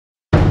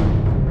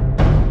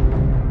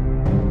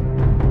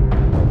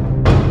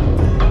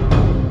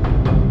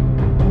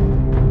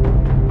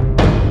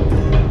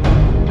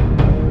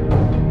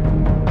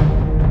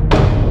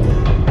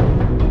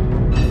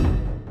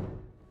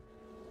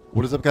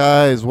What is up,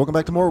 guys? Welcome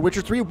back to more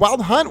Witcher 3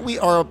 Wild Hunt. We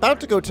are about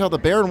to go tell the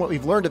Baron what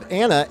we've learned of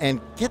Anna and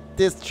get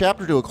this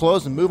chapter to a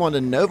close and move on to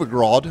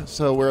Novigrad.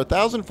 So we're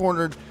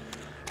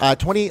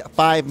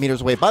 1,425 meters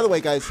away. By the way,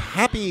 guys,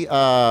 happy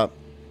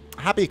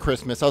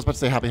Christmas. I was about to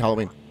say happy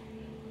Halloween.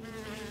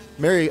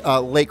 Merry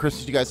late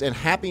Christmas to you guys, and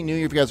Happy New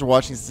Year if you guys are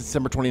watching. It's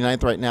December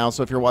 29th right now,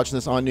 so if you're watching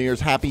this on New Year's,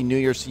 Happy New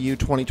Year's to you,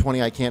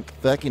 2020. I can't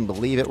fucking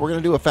believe it. We're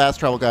going to do a fast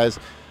travel, guys,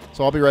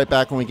 so I'll be right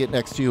back when we get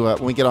next to,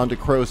 when we get on to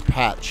Crow's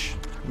Patch.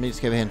 Let me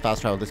just go ahead and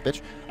fast travel this bitch.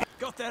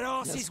 Got their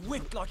asses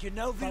whipped like a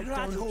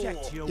Novigrad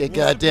whore. You're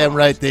goddamn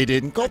right they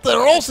didn't. Got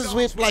their asses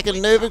whipped like a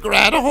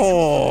Novigrad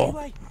whore.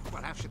 Well,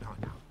 how should I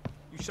know?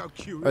 You so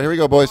curious. All right, here we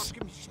go, boys.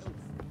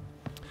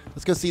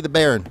 Let's go see the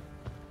Baron.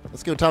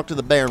 Let's go talk to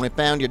the Baron. We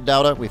found your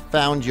daughter. We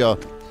found your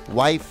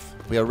wife.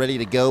 We are ready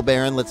to go,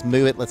 Baron. Let's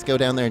move it. Let's go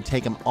down there and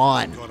take him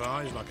on. Got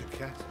eyes like a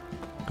cat.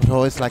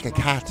 Got eyes like a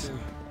cat.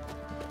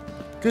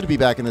 Good to be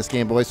back in this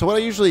game, boys. So what I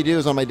usually do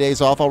is on my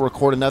days off, I'll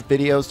record enough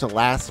videos to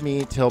last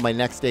me till my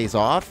next day's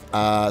off,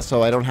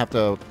 so I don't have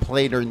to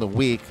play during the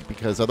week,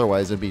 because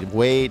otherwise it'd be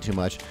way too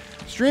much.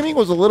 Streaming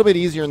was a little bit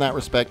easier in that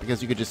respect,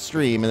 because you could just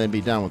stream and then be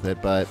done with it,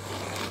 but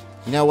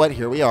you know what?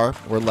 Here we are.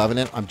 We're loving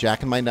it. I'm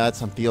jacking my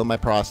nuts. I'm feeling my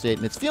prostate,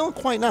 and it's feeling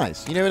quite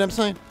nice. You know what I'm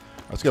saying?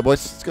 Let's go,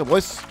 boys. Let's go,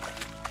 boys.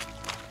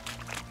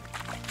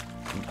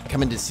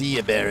 Coming to see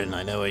you, Baron.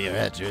 I know where you're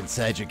at. You're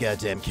inside your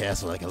goddamn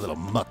castle like a little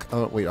muck.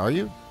 Oh, wait, are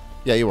you?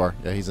 Yeah, you are.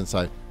 Yeah, he's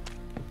inside.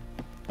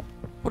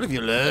 What have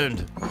you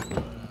learned?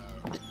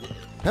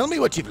 Tell me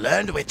what you've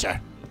learned, Witcher.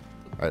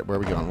 All right, where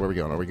are we going? Where are we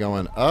going? Are we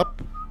going up?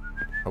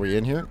 Are we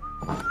in here?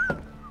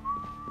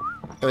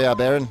 Oh, yeah,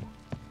 Baron.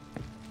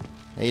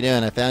 How you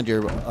doing? I found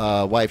your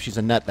wife. She's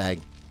a nutbag.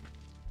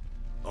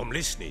 I'm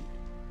listening.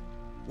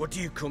 What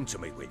do you come to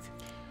me with?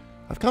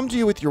 I've come to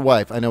you with your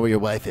wife. I know where your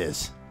wife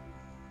is.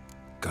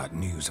 Got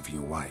news of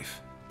your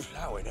wife.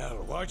 Plowing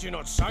hell. Why'd you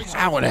not say something?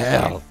 Plowing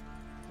hell.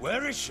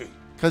 Where is she?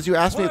 Because you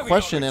asked me a Why have you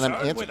question not and I'm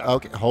returned answering. with her?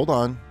 Okay, hold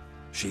on.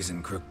 She's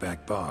in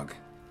Crookback Bog.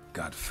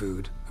 Got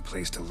food, a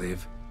place to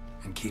live,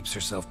 and keeps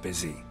herself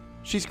busy.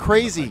 She's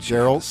crazy, Like she had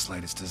Gerald. the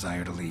slightest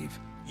desire to leave.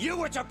 You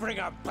were to bring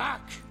her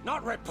back,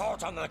 not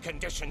report on the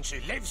condition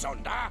she lives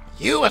under.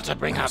 You were to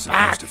bring I her was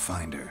back. supposed to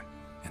find her,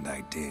 and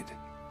I did.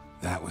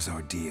 That was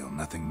our deal,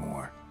 nothing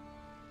more.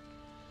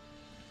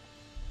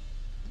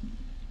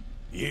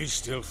 You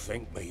still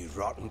think me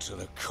rotten to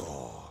the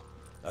core.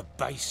 A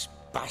base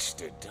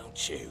bastard,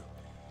 don't you?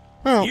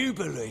 Well, You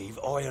believe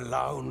I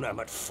alone am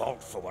at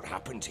fault for what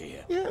happened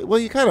here. yeah, well,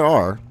 you kind of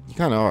are. You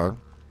kind of are.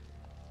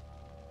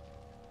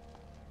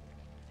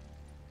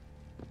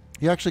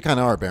 You actually kind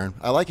of are, Baron.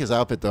 I like his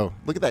outfit, though.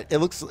 Look at that. It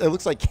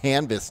looks like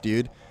canvas,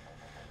 dude.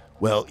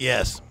 Well,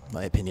 yes.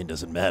 My opinion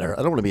doesn't matter.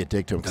 I don't want to be a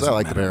dick to him because I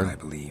Doesn't like the matter, Baron.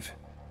 I believe.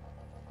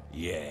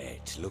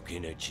 Yet,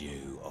 looking at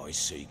you, I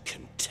see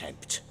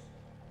contempt.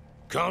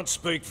 Can't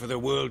speak for the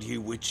world you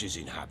witches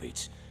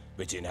inhabit,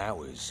 but in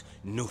ours,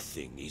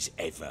 nothing is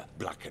ever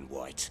black and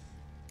white.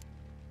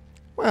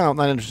 Well, I'm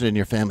not interested in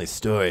your family's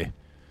story.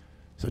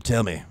 So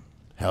tell me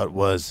how it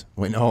was.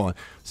 Wait, hold on.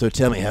 So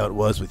tell me how it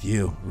was with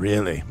you,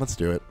 really. Let's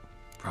do it.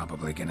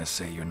 Probably gonna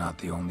say you're not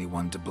the only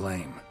one to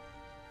blame.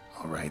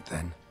 All right,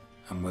 then.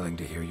 I'm willing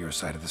to hear your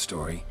side of the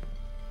story.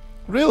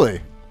 Really?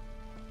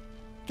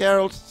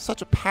 Geralt,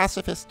 such a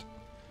pacifist.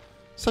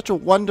 Such a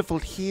wonderful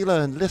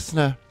healer and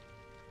listener.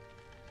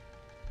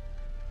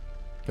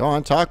 Go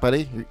on, talk,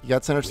 buddy. You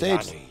got center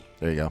stage. Annie,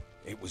 There you go.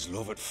 it was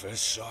love at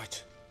first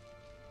sight.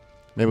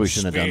 Maybe we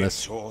shouldn't have done Spear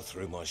this. tore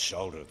through my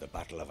shoulder at the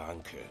Battle of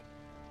Anchor.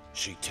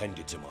 She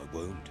tended to my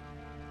wound.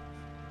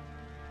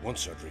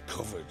 Once I'd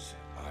recovered,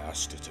 I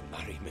asked her to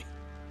marry me.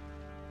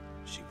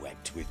 She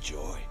wept with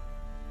joy.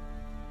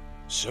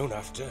 Soon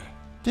after,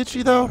 Did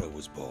she, though? Mara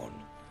was born.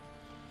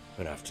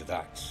 And after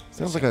that,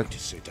 Sounds they like a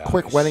sent me to Sedaris.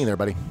 quick wedding there,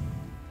 buddy.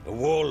 A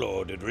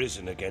warlord had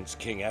risen against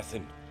King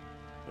Ethan,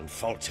 and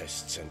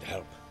Foltest sent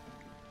help.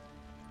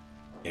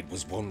 It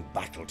was one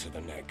battle to the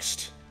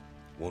next,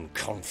 one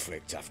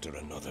conflict after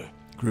another.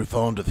 Grew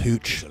fond of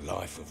hooch. It was a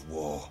life of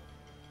war.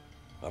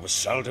 I was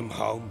seldom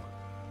home,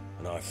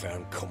 and I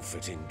found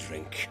comfort in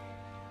drink.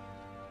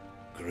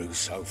 Grew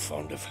so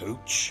fond of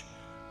hooch,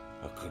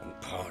 I couldn't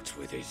part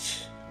with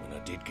it when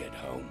I did get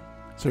home.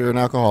 So you're an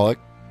alcoholic.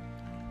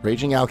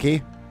 Raging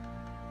alky.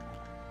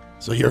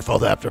 So your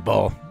fault after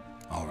ball.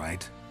 All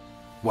right.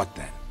 What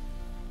then?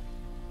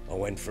 I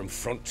went from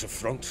front to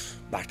front,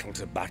 battle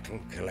to battle,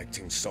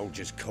 collecting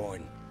soldiers'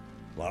 coin,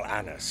 while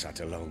Anna sat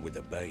alone with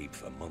the babe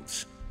for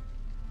months.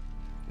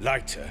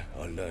 Later,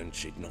 I learned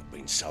she'd not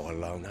been so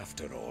alone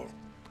after all.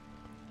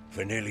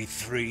 For nearly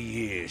 3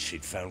 years,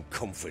 she'd found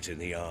comfort in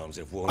the arms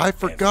of one. I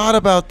forgot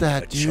about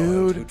that, a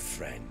dude. childhood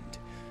friend,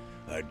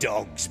 a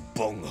dog's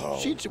bunghole.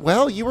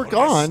 Well, you were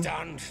gone.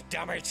 Understand,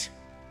 damn it!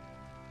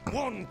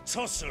 One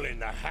tussle in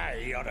the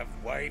hay I'd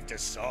have waved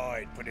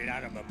aside, put it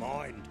out of my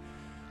mind.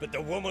 But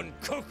the woman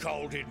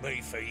cuckolded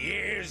me for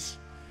years,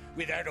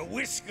 without a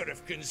whisker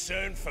of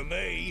concern for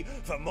me,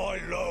 for my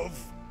love.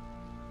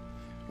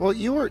 Well,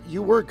 you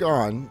were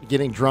gone,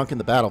 getting drunk in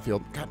the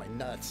battlefield. God, my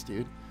nuts,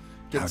 dude.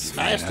 Getting How'd you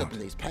smashed find up out? in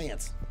these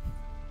pants.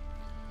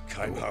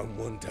 Came home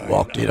one day.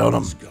 Walked and in on I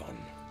him. was gone.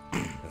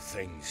 The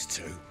things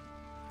too.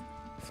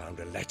 Found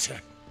a letter.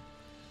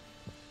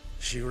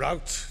 She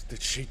wrote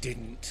that she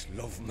didn't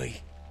love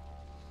me.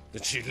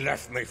 That she'd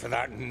left me for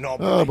that knob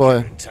Oh, boy.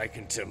 and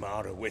taken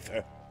Tamara with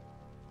her.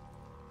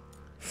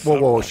 Whoa,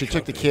 whoa, Felt she like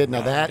took the I'd kid. been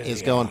Now that round is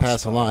the going arse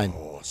past the by a line.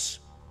 horse.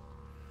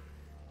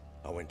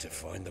 I went to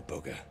find the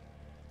bugger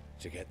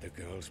to get the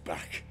girls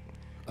back.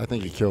 I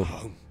think he killed.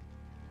 Home.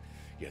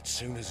 Yet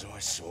soon as I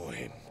saw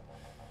him,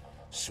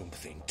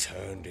 something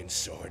turned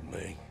inside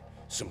me.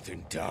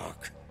 Something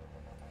dark.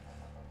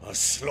 I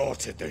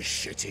slaughtered the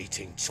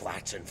shit-eating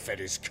twat and fed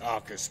his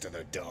carcass to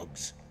the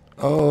dogs.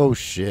 Oh,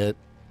 shit.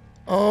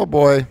 Oh,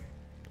 boy.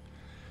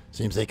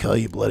 Seems they call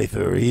you Bloody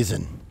for a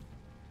reason.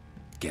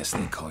 Guess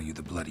they call you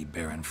the Bloody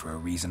Baron for a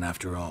reason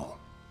after all.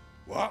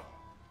 What?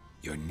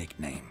 Your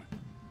nickname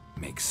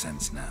makes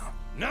sense now.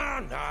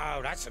 No,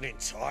 that's an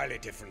entirely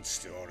different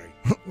story.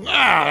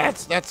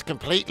 That's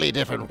completely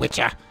different,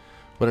 Witcher.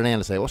 What did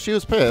Anna say? Well, she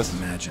was pissed.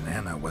 Imagine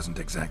Anna wasn't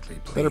exactly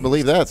pleased. Better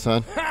believe that,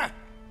 son. Ha!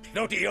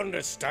 Bloody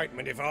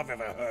understatement if I've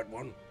ever heard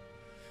one.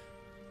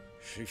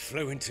 She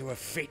flew into a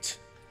fit,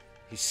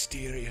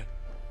 hysteria,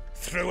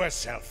 threw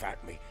herself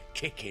at me,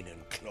 kicking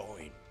and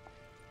clawing.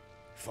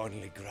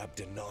 Finally grabbed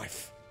a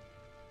knife.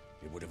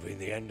 It would have been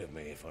the end of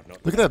me if I'd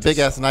not. Look at that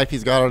big-ass knife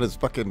he's got on his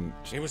fucking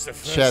It was the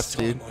first chest,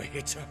 time dude. I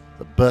hit her.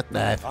 The butt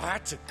knife. I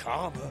had to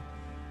calm her.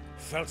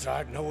 Felt I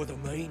had no other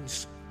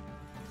means.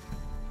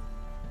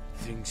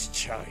 Things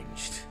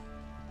changed.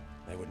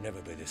 They would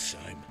never be the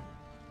same.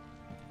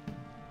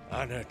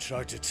 Anna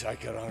tried to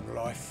take her own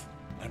life,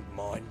 and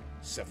mine,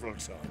 several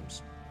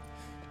times.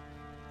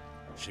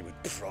 She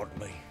would prod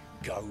me,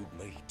 goad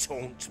me,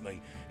 taunt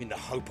me, in the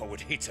hope I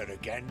would hit her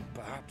again,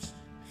 perhaps.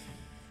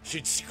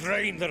 She'd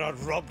scream that I'd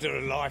robbed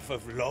her life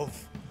of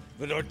love,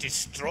 that I'd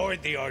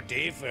destroyed the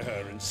idea for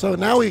her, and So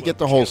now we get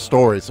the whole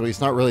story, so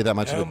he's not really that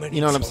much of a... You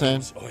know what I'm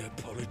saying? I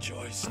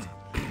apologized.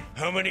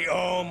 How many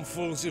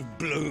armfuls of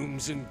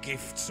blooms and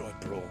gifts I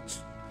brought.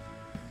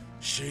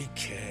 She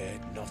cared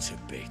not a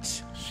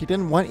bit. She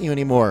didn't want you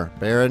anymore,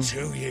 Baron.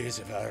 2 years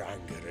of her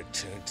anger had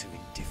turned to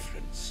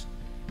indifference.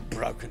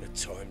 Broken at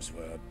times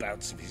were her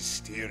bouts of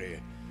hysteria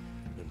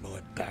and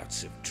my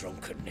bouts of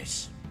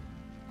drunkenness.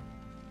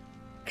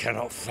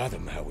 Cannot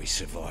fathom how we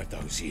survived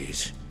those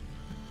years.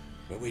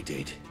 But we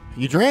did.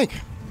 You drank.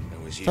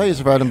 And as That's how you know,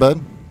 survived him,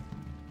 bud.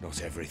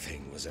 not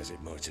everything was as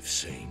it might have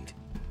seemed.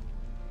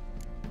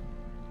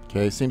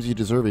 Okay, seems you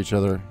deserve each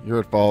other. You're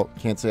at fault.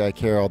 Can't say I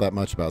care all that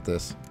much about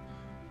this.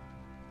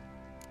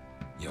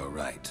 You're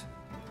right.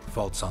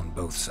 Faults on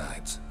both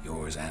sides,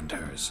 yours and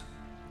hers.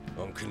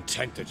 I'm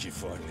content that you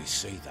finally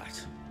see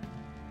that.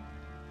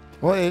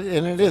 Well, and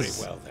it Very is.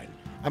 well then.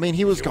 I mean,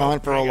 he was You gone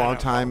won't for a bring her long up.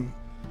 time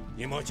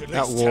You might at at least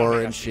tell me war how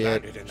and she shit.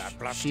 landed in that She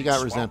blasted got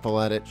swamp.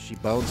 resentful at it. She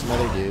boned some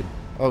other dude.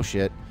 Oh,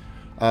 shit.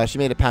 She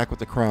made a pact with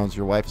the crones.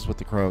 Your wife is with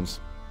the crones.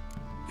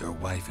 Your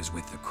wife is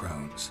with the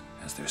crones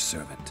as their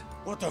servant.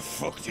 What the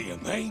fuck do you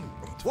mean?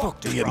 Fuck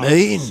do you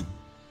mean?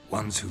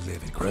 Ones who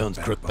live in Crones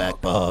Crookback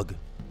Crookback Bog.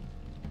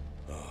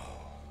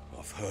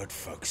 I've heard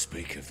folks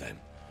speak of them,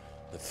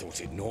 but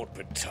thought it naught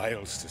but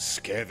tales to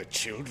scare the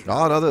children.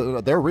 Oh,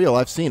 no, they're real.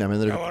 I've seen them,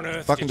 and How on they're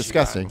earth fucking did you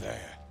disgusting. land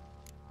there?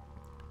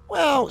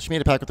 Well, she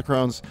made a pact with the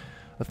crones.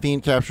 A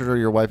fiend captured her.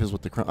 Your wife is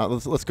with the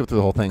crones. Let's go through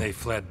the whole thing. They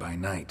fled by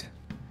night.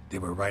 They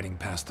were riding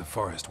past the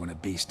forest when a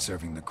beast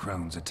serving the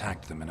crones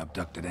attacked them and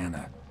abducted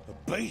Anna.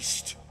 A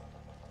beast?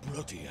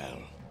 Bloody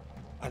hell.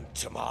 And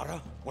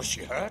Tamara? Was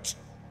she hurt?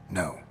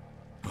 No.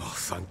 Oh,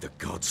 thank the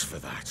gods for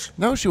that.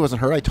 No, she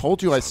wasn't hurt. I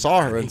told you I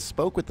saw her and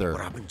spoke with her.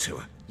 What happened to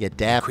her? You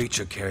daft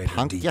Creature carried her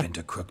punk. deep Yeah.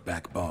 into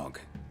Crookback Bog.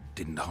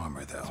 Didn't harm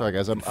her though. Sorry,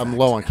 guys. In I'm fact,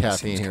 low on Anna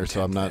caffeine seems here,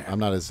 so I'm content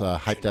not there. as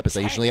hyped up as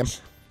I usually am.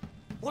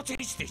 What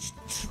is this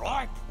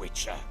tribe,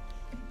 Witcher?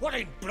 What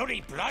in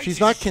bloody blazes She's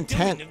not is she doing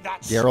content, in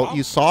that Geralt. swamp?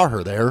 You saw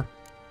her there.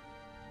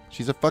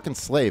 She's a fucking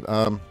slave.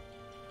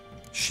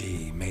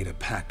 She made a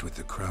pact with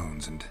the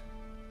crones and,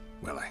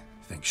 well, I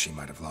think she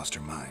might have lost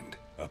her mind.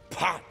 A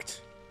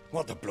pact?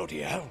 What the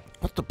bloody hell?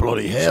 What the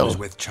bloody She hell? was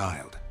with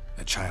child,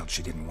 a child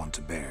she didn't want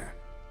to bear.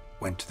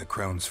 Went to the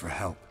crones for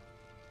help.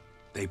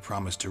 They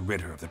promised to rid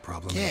her of the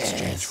problem in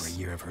exchange for a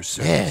year of her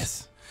service.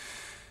 Yes.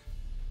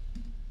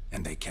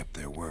 And they kept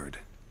their word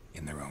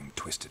in their own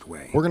twisted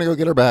way. We're gonna go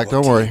get her back. What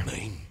Don't do worry. you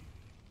mean?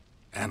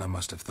 Anna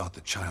must have thought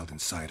the child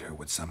inside her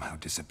would somehow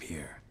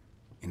disappear.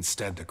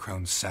 Instead, the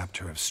crones sapped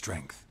her of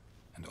strength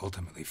and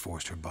ultimately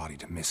forced her body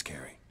to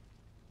miscarry.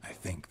 I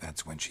think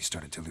that's when she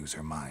started to lose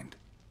her mind.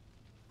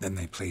 Then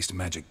they placed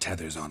magic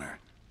tethers on her,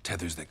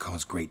 tethers that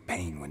cause great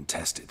pain when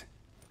tested.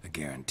 A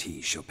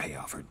guarantee she'll pay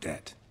off her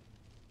debt.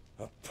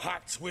 A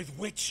pact with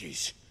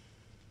witches?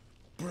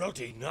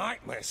 Bloody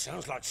nightmare.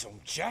 Sounds like some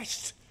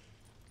jest.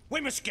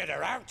 We must get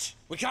her out.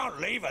 We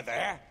can't leave her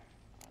there.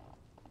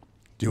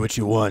 Do what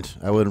you want.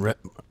 I wouldn't.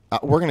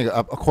 We're gonna go.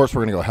 Of course,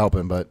 we're gonna go help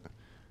him. But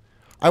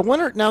I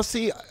wonder now.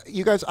 See,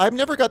 you guys. I've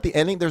never got the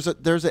ending. There's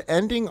an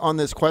ending on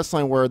this quest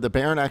line where the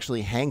Baron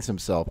actually hangs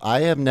himself.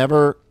 I have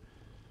never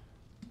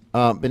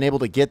been able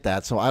to get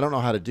that, so I don't know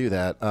how to do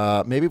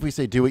that. Maybe if we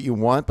say do what you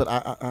want, but I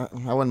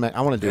want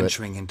to do it.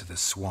 Venturing into the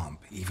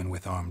swamp, even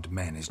with armed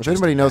men, is If just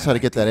anybody a knows bad how to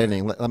get that idea.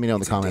 ending, let me know in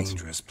the comments. It's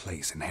a dangerous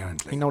place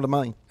inherently. You know what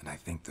I mean? And I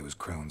think those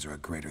crones are a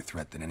greater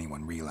threat than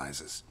anyone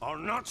realizes. I'll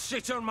not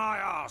sit on my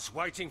ass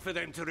waiting for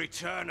them to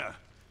return her.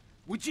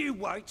 Would you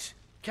wait?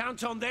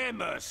 Count on their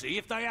mercy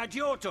if they had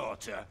your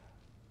daughter?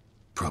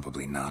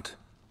 Probably not,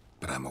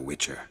 but I'm a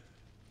witcher.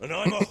 And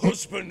I'm a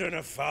husband and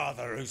a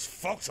father who's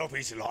fucked up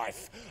his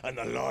life and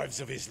the lives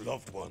of his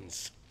loved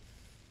ones.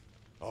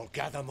 I'll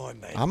gather my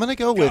men. I'm gonna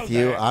go with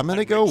you. there I'm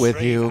gonna and go with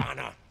retrieve you.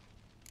 Anna.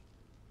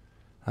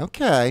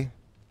 Okay.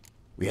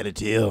 We had a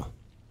deal.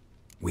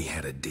 We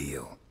had a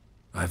deal.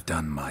 I've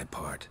done my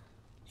part.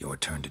 Your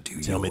turn to do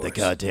yours. Tell me the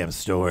goddamn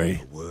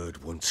story. A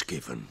word once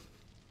given.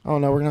 Oh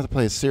no, we're gonna have to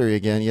play as Siri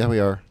again. Yeah, we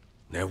are.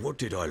 Now, what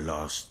did I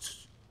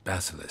last?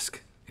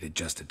 Basilisk. It had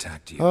just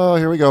attacked you. Oh,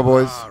 here we go,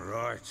 boys. Ah,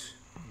 right.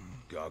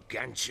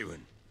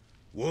 Gargantuan.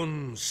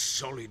 One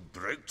solid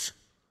brute.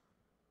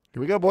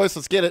 Here we go, boys.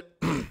 Let's get it.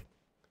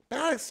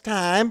 Alex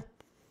time.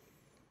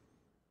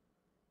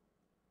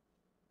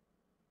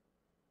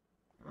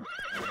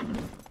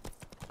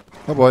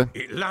 Oh boy.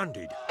 It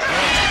landed.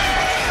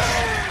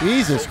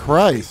 Jesus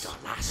Christ.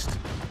 Last.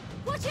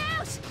 Watch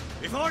out!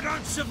 If I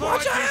don't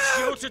survive this,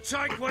 you're to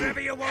take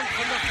whatever you want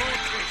from the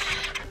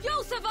fortress.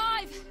 You'll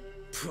survive!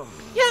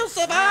 You'll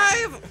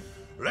survive.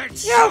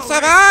 Let's You'll show this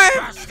survive!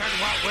 bastard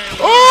what we're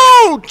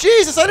Oh,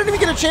 Jesus. I didn't even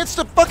get a chance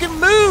to fucking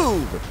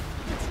move.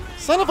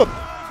 Son of a...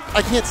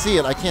 I can't see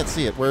it. I can't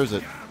see it. Where is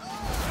it?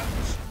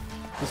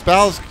 This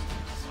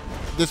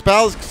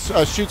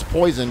ballast shoots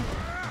poison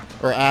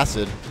or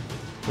acid.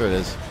 There it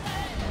is.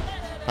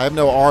 I have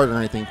no art or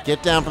anything.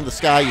 Get down from the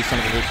sky, you son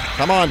of a bitch.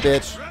 Come on,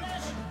 bitch.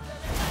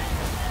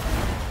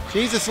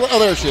 Jesus. Oh,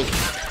 there she is.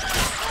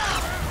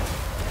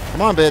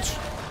 Come on, bitch.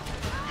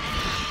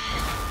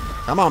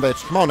 Come on,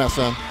 bitch. Come on now,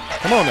 son.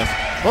 Come on now.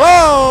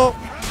 Whoa!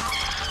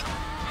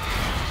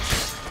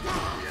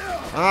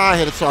 Ah,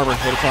 hit its armor.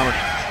 Hit its armor.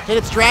 Hit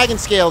its dragon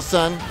scales,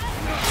 son.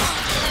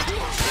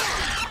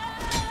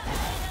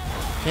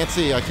 Can't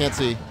see. I can't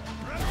see.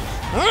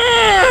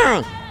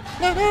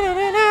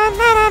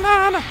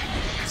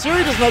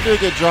 Siri does not do a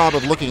good job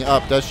of looking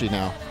up, does she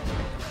now?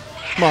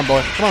 Come on,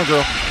 boy. Come on,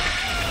 girl.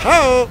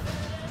 Oh!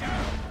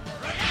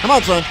 Come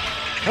on, son.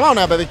 Come on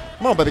now, baby.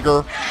 Come on, baby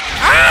girl.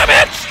 Ah,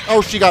 bitch!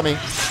 Oh, she got me.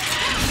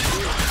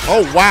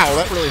 Oh, wow.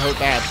 That really hurt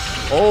bad.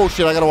 Oh,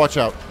 shit. I gotta watch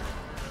out.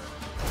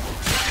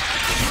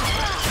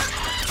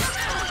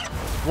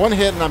 One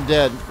hit and I'm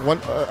dead.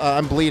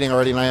 I'm bleeding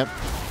already, and I am...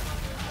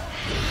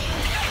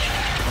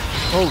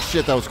 Oh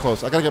shit, that was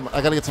close. I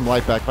gotta get some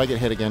life back if I get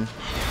hit again.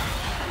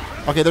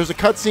 Okay, there's a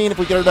cutscene if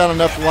we get her down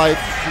enough life.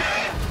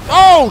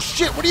 Oh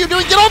shit, what are you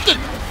doing? Get off the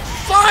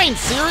sign,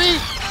 Siri!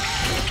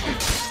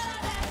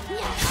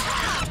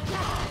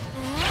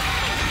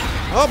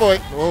 Oh boy.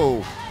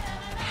 Whoa.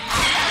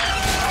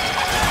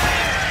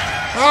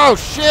 Oh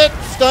shit!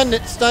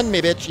 Stunned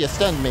me, bitch. You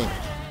stunned me.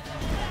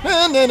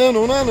 No, no, no,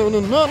 no, no, no, no,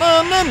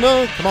 no, no,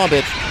 no. Come on,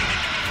 bitch.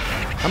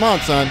 Come on,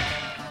 son.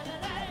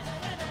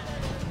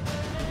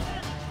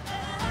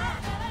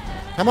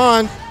 Come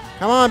on.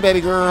 Come on,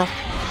 baby girl.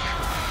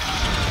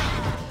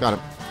 Got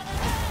him.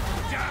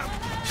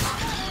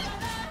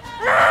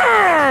 Woo!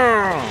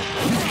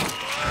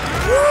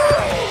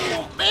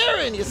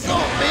 Baron, you son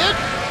of a bitch.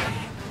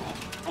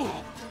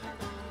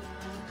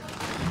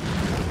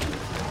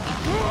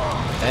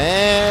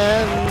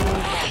 And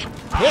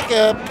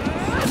pickup.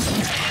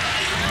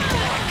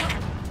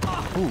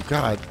 Oh,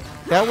 God.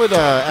 That would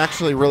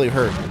actually really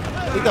hurt.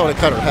 I think that would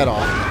have cut her head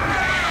off.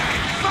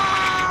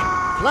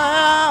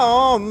 Fly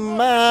on,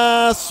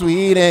 my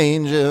sweet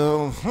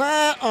angel.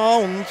 Fly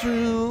on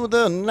through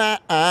the night.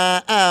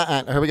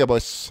 Here we go,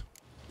 boys.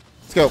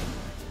 Let's go.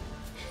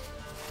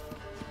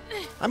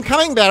 I'm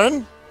coming,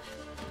 Baron.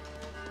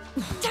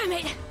 Damn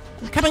it!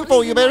 I'm coming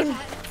for you, Baron.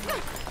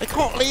 I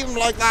can't leave him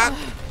like that.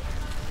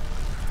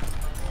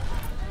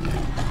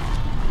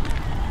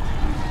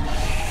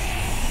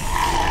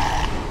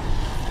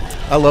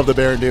 I love the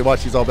Baron, dude.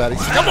 Watch, he's all bad.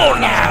 He's, come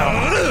on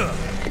now.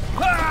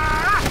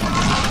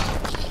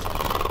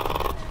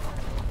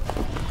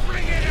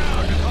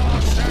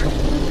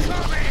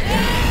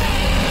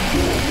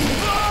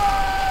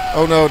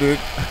 Oh no, dude.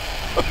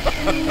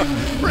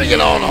 Bring it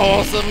on,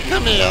 Awesome.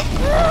 Come here.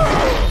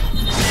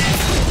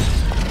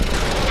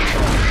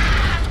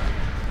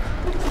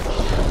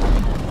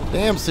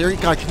 Damn, Siri.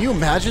 God, can you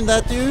imagine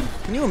that, dude?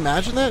 Can you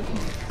imagine that?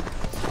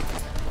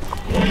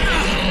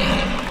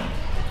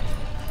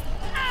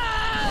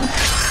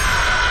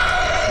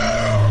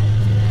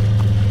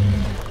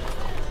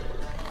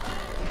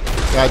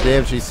 God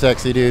damn, she's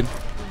sexy, dude.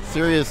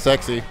 Siri is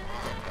sexy.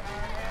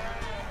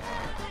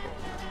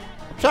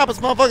 Chop his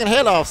motherfucking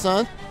head off,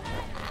 son.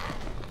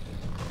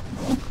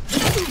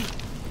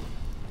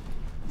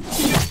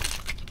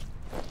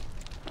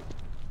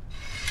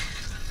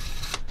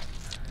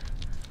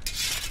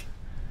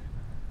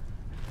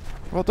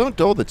 Well, don't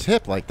dole the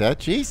tip like that.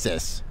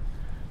 Jesus.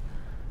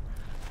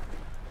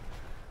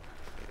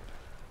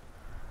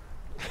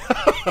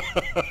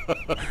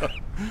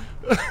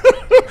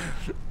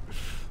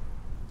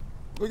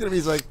 Look at him,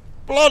 he's like,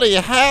 bloody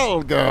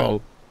hell,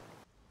 girl.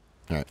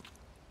 Alright.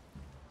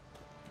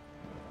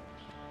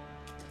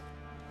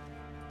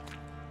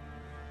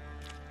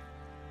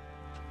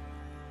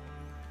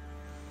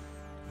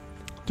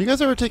 Do you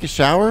guys ever take a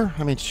shower?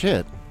 I mean,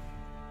 shit.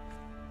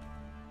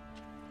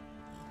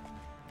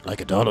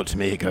 Like a dollar to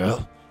me,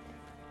 girl.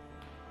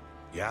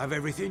 You have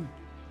everything?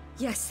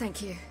 Yes,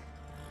 thank you.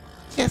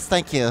 Yes,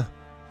 thank you.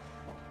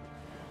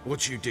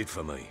 What you did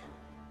for me,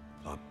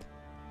 I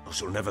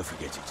shall never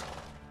forget it.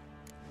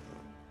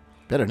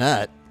 Better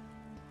not.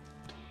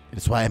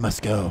 It's why I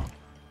must go.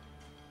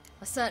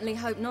 I certainly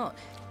hope not.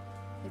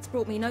 It's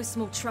brought me no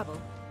small trouble.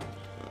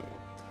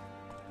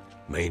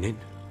 Meaning?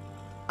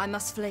 I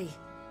must flee.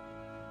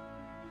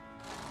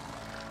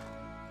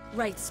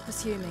 Wraiths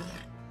pursue me.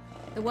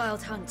 The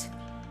Wild Hunt.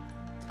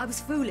 I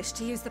was foolish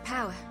to use the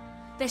power.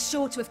 They're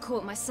sure to have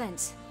caught my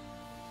scent.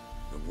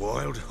 The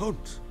Wild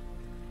Hunt?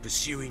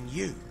 Pursuing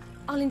you?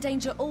 I'll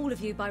endanger all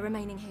of you by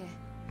remaining here.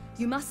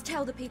 You must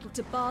tell the people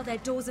to bar their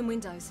doors and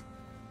windows.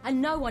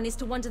 And no one is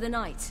to wander the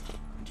night.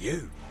 And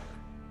you?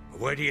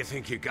 Where do you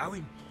think you're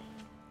going?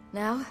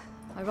 Now,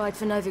 I ride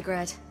for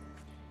Novigrad.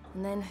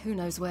 And then, who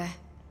knows where.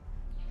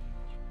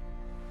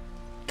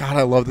 God,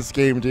 I love this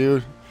game,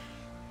 dude.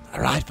 I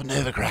ride for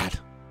Novigrad.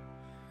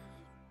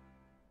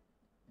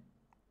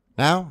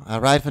 Now, I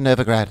ride for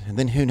Novigrad, and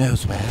then who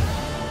knows where.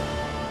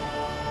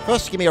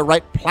 First, give me a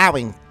right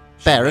plowing,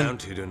 Baron. She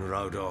mounted and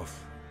rode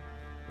off.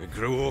 It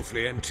grew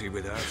awfully empty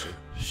without her.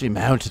 She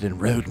mounted and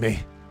rode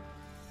me.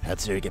 How'd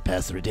Ciri get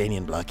past the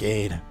Redanian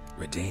blockade?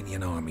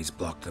 Redanian armies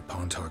blocked the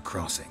Pontar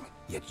crossing,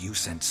 yet you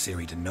sent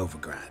Ciri to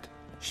Novigrad.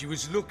 She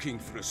was looking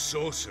for a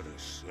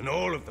sorceress, and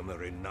all of them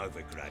are in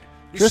Novigrad.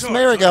 Just Besides,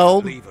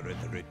 Marigold. I didn't leave her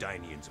at the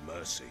Redanians'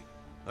 mercy.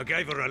 I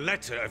gave her a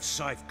letter of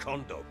safe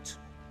conduct.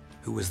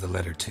 Who was the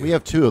letter to? We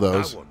have two of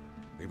those. That one.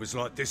 It was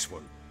like this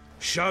one.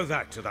 Show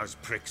that to those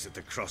pricks at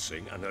the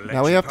crossing, and they'll let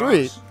Now we you have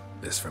three. pass.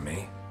 This for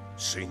me?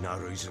 See no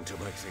reason to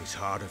make things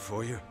harder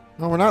for you.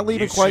 No, we're not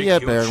leaving You quite seek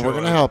yet, your Baron. We're child,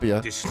 gonna help you.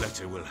 This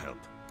letter will help.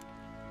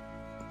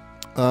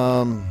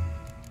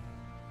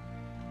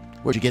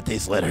 Where'd you get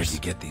these letters? You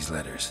get these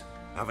letters.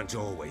 Haven't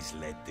always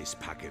led this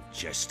pack of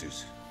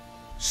jesters.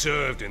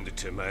 Served in the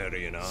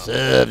Temerian army.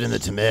 Served in the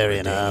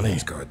Temerian army.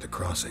 Redanians guard the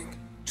crossing.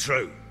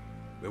 True.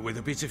 But with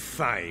a bit of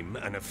fame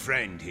and a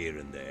friend here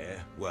and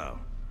there, well,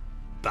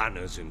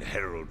 banners and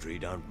heraldry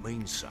don't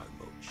mean so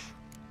much.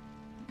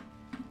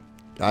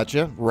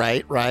 Gotcha.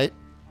 Right, right.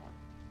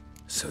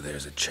 So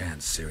there's a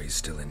chance Ciri's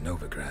still in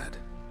Novigrad.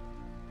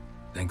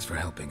 Thanks for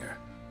helping her.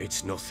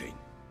 It's nothing.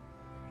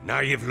 Now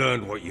you've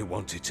learned what you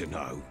wanted to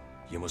know,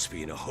 you must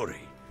be in a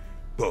hurry.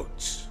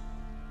 But,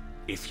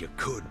 if you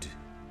could...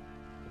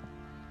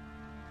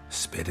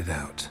 Spit it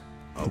out.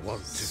 I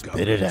want to go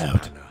Spit it into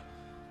out. Anna.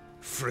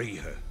 Free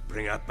her,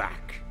 bring her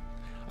back.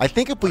 I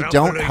think if we I don't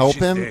don't believe help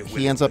she's him, there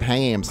he ends up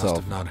willingly. hanging Must himself.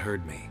 have not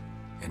heard me.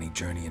 Any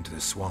journey into the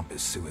swamp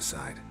is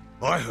suicide.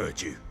 I heard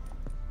you,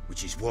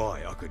 which is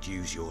why I could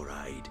use your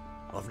aid.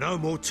 I've no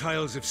more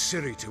tales of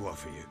Ciri to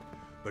offer you,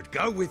 but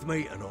go with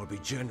me and I'll be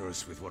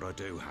generous with what I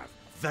do have.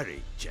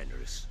 Very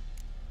generous.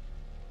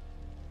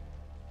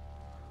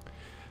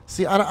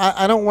 See,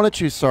 I don't want to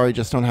choose sorry,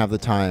 just don't have the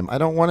time. I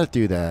don't want to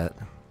do that.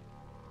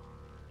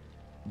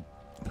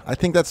 I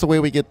think that's the way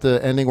we get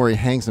the ending where he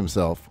hangs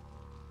himself.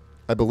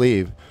 I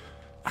believe.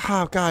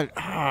 Oh, God.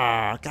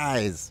 Ah,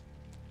 guys.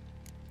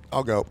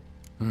 I'll go.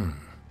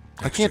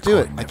 I can't do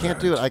it. I can't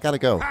do it. I gotta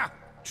go. Ha!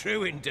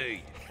 True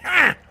indeed.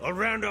 I'll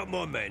round up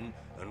my men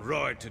and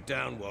ride to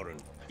Downwarren.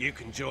 You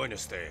can join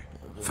us there.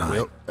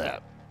 Fine.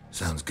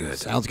 Sounds good.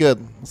 Sounds good.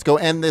 Let's go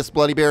end this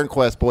Bloody Baron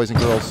quest, boys and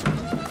girls.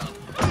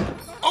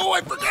 Oh,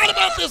 I forgot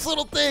about this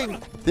little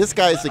thing. This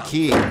guy's the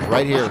key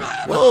right here.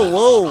 Whoa,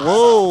 whoa,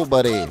 whoa,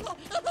 buddy.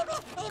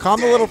 Calm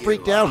the little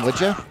freak down, would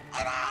you?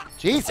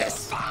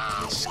 Jesus.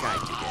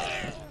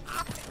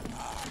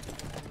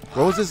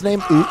 What was his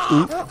name?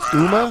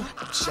 Uma?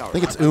 I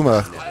think it's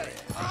Uma.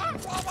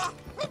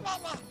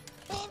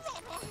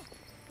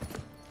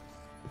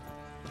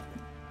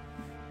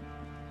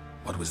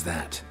 What was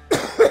that?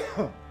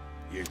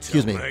 You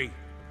Excuse tell me.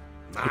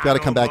 We've got to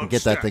come back and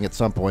get that thing at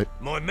some point.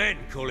 My men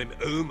call him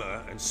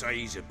Uma and say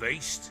he's a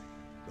beast,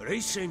 but he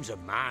seems a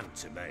man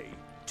to me.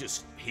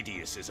 Just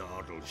hideous as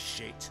Ardle's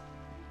shit.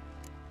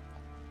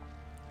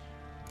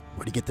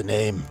 Where'd he get the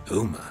name?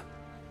 Uma.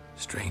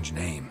 Strange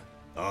name.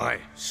 Aye,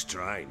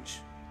 strange,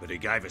 but he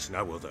gave us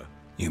no other.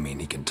 You mean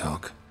he can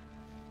talk?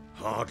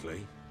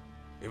 Hardly.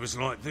 It was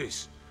like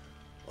this.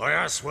 I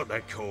asked what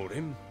they called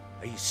him.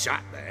 He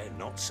sat there,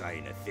 not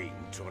saying a thing,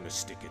 trying to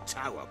stick a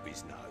toe up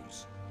his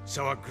nose.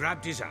 So I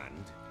grabbed his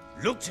hand,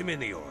 looked him in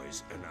the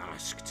eyes, and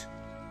asked,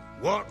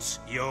 "What's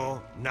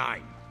your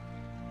name?"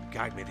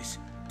 Gave me this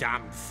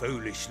damned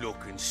foolish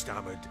look and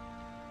stammered,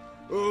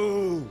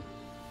 "Oh,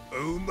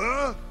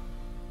 Uma?"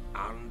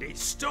 And it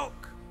stuck.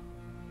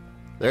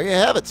 There you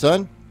have it,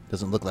 son.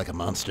 Doesn't look like a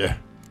monster.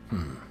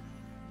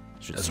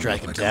 Should Doesn't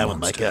strike look him like a down with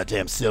my monster.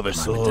 goddamn silver My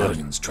sword. medallion's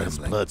Let his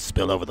trembling. blood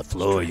spill over the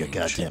floor. You're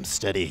Strange. goddamn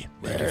steady.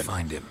 Where'd you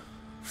find him?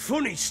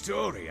 Funny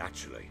story,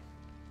 actually.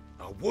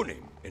 I won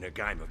him in a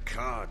game of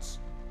cards.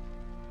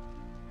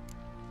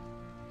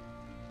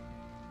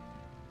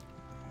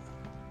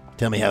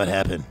 Tell me how it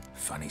happened.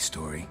 Funny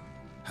story.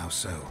 How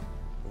so?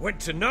 Went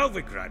to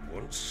Novigrad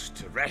once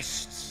to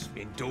rest,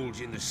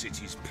 indulge in the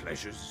city's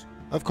pleasures.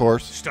 Of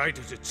course. Stayed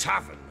at a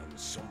tavern and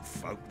some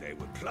folk there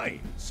were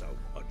playing, so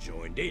I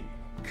joined in.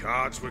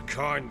 Cards were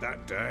kind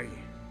that day.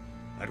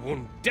 Had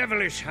one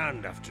devilish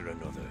hand after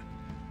another.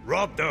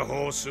 Robbed the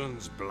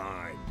whoresons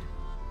blind.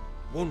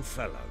 One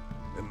fellow,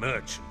 a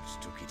merchant,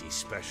 took it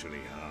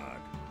especially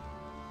hard.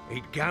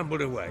 He'd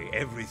gambled away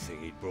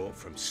everything he'd brought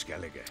from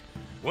Skellige.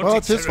 Well,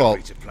 it's his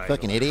fault.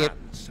 Fucking idiot.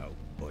 So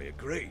I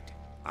agreed.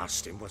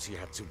 Asked him what he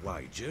had to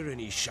wager, and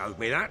he showed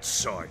me that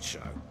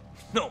sideshow.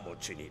 Not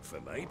much in it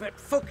for me, but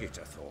fuck it,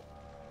 I thought.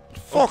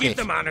 I'll give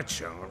the man a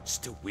chance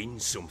to win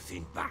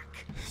something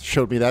back.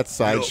 Showed me that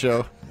sideshow.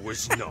 Luck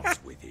was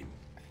not with him.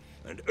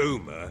 And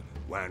Uma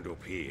wound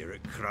up here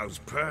at Crow's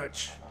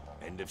Perch.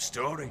 End of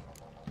story.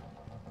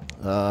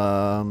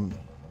 Funny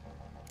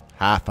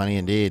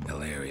indeed.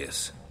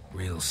 Hilarious.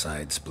 Real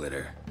side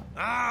splitter.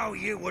 Oh,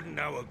 you wouldn't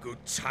know a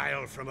good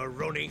tale from a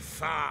runny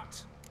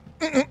fart.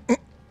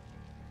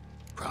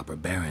 Proper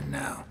baron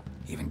now.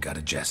 Even got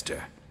a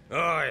jester.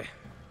 Aye,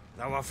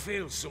 though I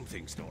feel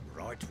something's not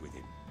right with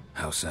him.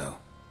 How so?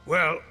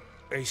 Well,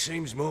 he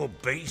seems more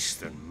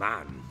beast than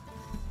man.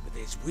 But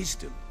there's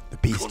wisdom. The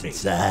beast cunning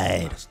inside.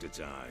 in the bastard's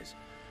eyes.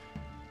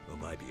 Or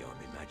maybe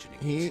I'm imagining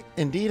He it.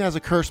 indeed has a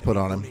curse put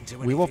on him.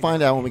 We will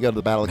find out when we go to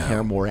the Battle of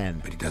Kaer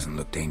Morhen. But he doesn't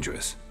look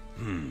dangerous.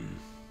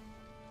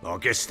 I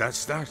guess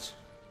that's that.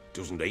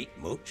 Doesn't eat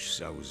much,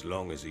 so as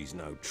long as he's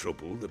no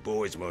trouble, the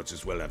boys might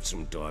as well have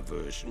some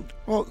diversion.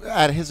 Well,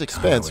 at his I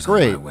expense, was on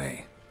great. my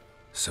way.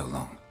 So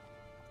long.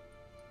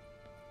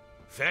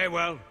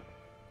 Farewell.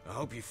 I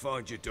hope you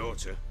find your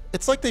daughter.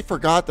 It's like they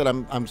forgot that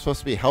I'm supposed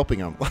to be helping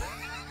him.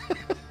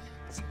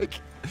 It's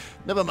like,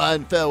 never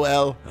mind,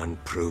 farewell.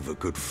 And prove a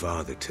good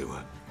father to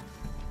her.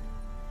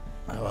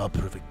 Oh, I'll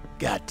prove a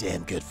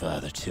goddamn good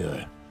father to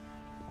her.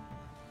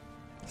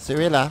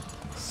 Cyrilla.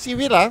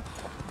 Cyrilla.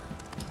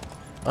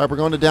 All right, we're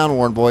going to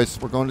Downwarn, boys.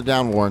 We're going to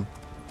Downwarn.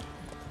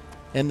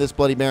 In this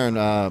Bloody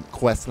Baron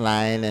quest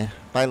line,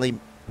 finally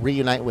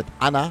reunite with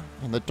Anna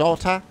and the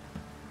daughter,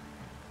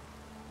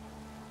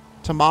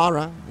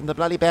 Tamara, and the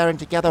Bloody Baron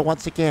together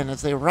once again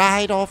as they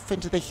ride off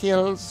into the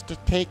hills to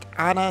take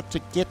Anna to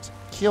get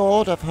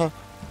cured of her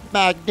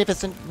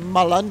magnificent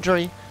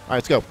malundry. All right,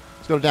 let's go.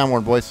 Let's go to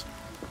Downwarn, boys.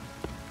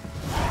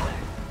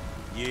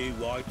 You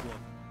white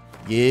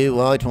one. You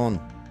white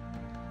one.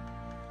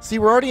 See,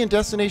 we're already in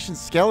Destination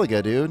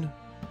Skellige, dude.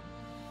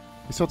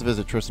 We still have to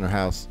visit Tristan her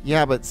house.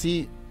 Yeah, but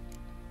see...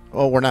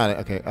 Oh, we're not.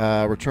 Okay,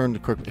 return to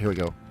quick... Here we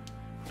go.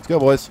 Let's go,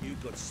 boys. You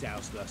got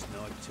soused last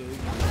night too.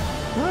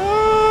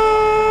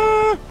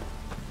 Ah!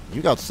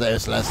 You got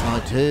sauce last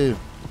night, too.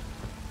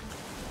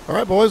 All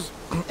right, boys.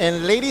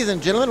 And ladies and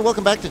gentlemen,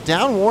 welcome back to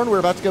Downwarn. We're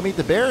about to go meet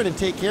the Baron and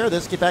take care of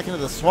this. Get back into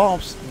the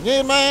swamps.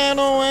 Get man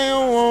away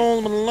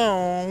all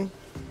along.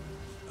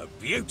 A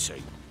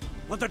beauty?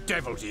 What the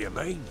devil do you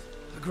mean?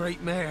 A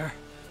great mare.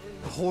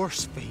 A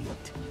horse fiend.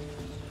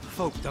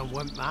 Folk done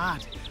went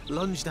mad.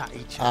 Lunged at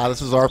each other. Ah,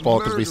 this is our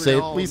fault because we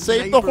saved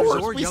the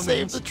horse. We youngins.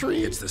 saved the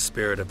tree. It's the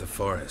spirit of the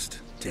forest,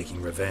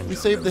 taking revenge. We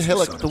on saved the those who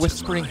hillock, sought the its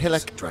whispering demise,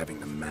 hillock. driving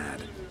them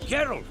mad.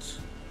 Geralt!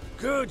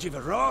 Good, you've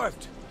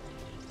arrived.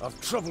 I've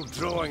trouble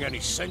drawing any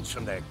sense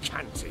from their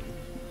canting.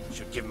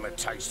 Should give him a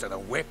taste of the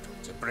whip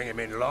to bring him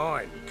in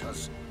line,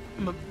 because...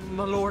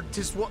 My lord,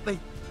 'tis what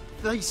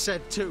they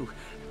said too.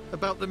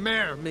 About the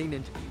mare,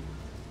 meaning.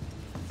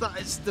 That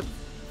is the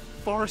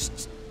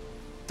forest's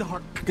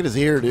dark Look at his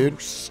ear, dude.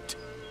 ghost.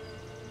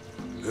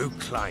 Who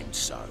claims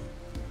so?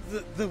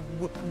 The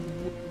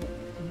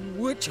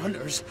witch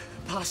hunters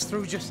passed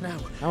through just now.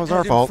 That was our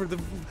heading fault. For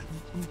the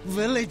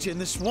village in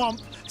the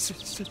swamp.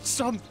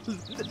 Some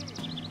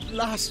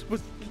lass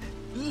was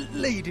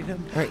leading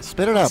them. All right,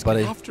 spit it out,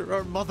 buddy. After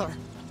her mother.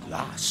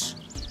 Lass.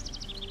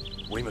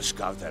 We must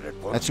go there at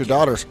once. That's your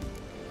daughter.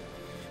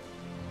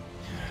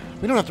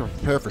 We don't have to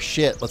prepare for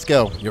shit. Let's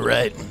go. You're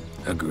right.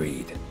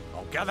 Agreed.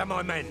 I'll gather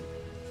my men.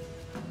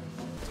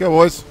 Let's go,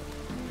 boys.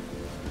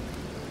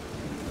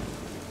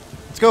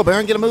 Let's go,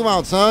 Baron. Get a move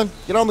on, son.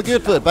 Get on the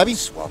good foot, baby.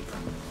 Swamp.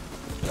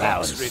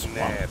 Flowers Plants ridden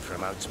air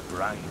promotes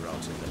brain rot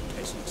in the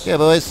peasants. Yeah,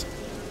 boys.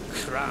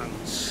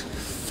 Crowns.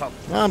 Fuck.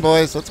 Come on,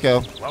 boys. Let's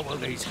go. What will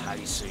these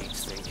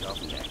hayseeds think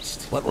of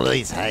next? What will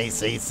these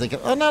hayseeds think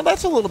of? Oh, no,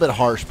 that's a little bit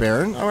harsh,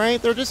 Baron. All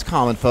right, they're just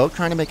common folk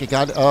trying to make a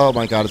god. Oh,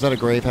 my God. Is that a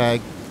grave hag?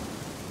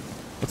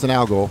 It's an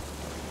Algol.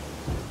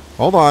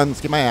 Hold on.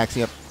 Let's get my axe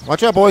up.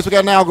 Watch out, boys. We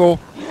got an Algol.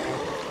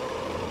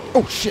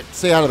 Oh, shit.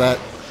 Stay out of that.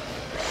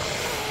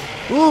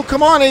 Ooh,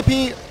 come on,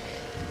 AP.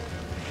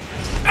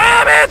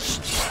 Ah, bitch!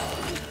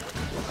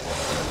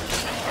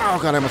 Oh,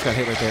 God, I almost got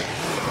hit right there.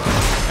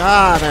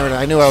 Ah, there it is.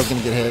 I knew I was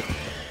going to get hit.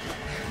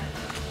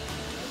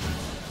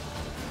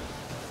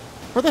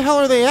 Where the hell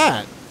are they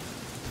at?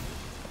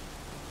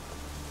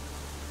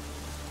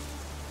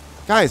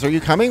 Guys, are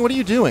you coming? What are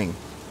you doing?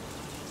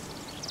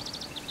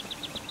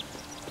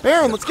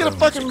 Baron, let's get a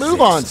fucking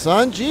move on,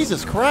 son.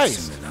 Jesus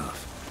Christ.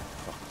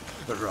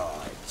 Right.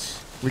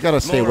 We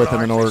gotta stay with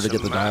him in order to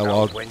get the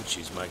dialogue.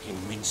 Wenches making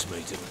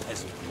mincemeat of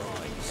peasant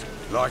minds.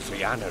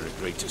 Likely Anna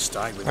agreed to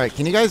stay with. All right,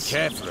 can you guys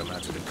care for him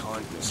out of the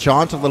kindness?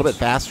 jaunt a little bit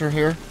faster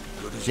here?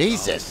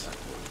 Jesus.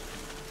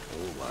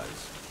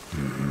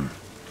 Always.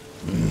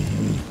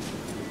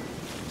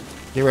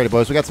 Get ready,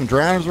 boys. We got some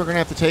drowners we're gonna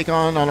have to take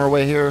on our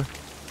way here,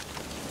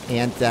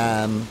 and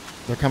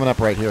they're coming up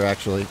right here,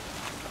 actually.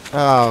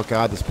 Oh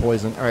God, this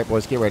poison. All right,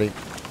 boys, get ready.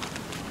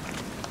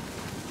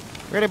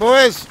 Ready,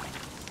 boys.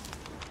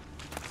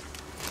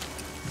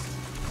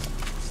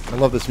 I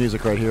love this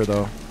music right here,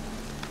 though.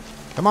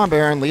 Come on,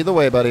 Baron. Lead the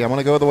way, buddy. I want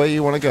to go the way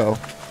you want to go.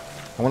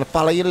 I want to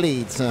follow your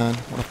lead, son.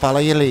 I want to follow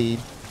your lead.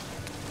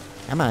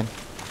 Come on.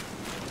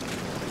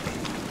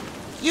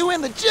 You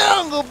in the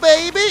jungle,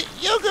 baby.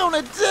 You're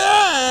going to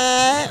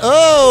die.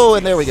 Oh,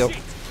 and there we go.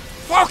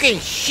 Fucking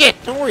shit.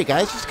 Don't worry,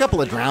 guys. Just a couple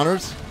of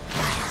drowners.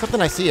 Something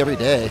I see every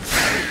day.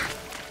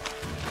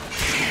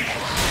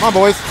 Come on,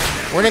 boys.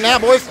 We're in it now,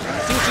 boys. See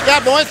what you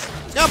got, boys.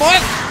 Let's go,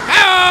 boys.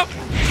 Oh!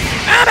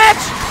 Ah,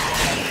 bitch!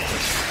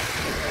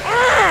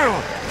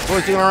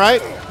 Boys doing all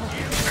right?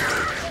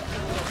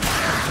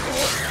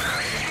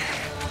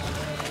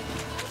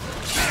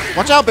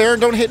 Watch out, Baron.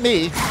 Don't hit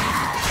me.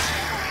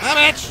 Ah,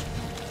 bitch!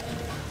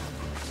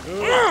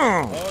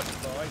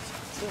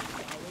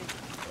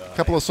 A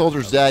couple of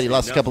soldiers died. You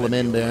lost a couple of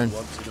men, Baron.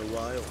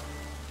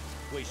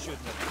 We shouldn't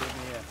have been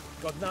here.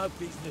 Got no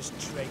business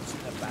traipsing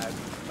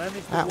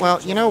about.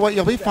 Well, you know what?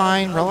 You'll be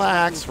fine.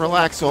 Relax.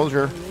 Relax,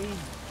 soldier.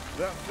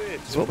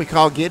 It's what we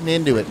call getting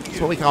into it. It's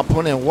what we call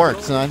putting in work,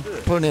 son.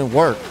 Putting in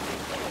work.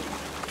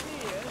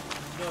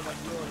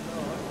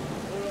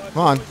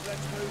 Come on.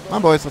 Come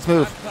on, boys. Let's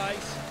move.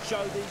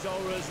 Show these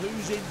horrors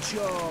who's in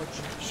charge.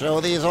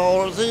 Show these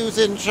horrors who's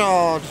in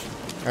charge.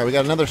 All right, we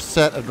got another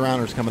set of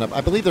drowners coming up.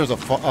 I believe there's a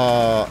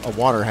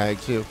water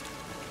hag, too.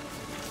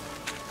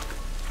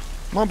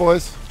 Come on,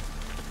 boys.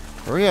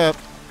 Hurry up.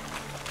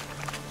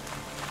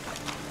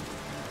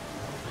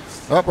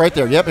 Oh, right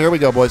there. Yep, here we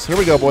go, boys. Here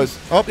we go, boys.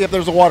 Oh, yep,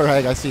 there's a water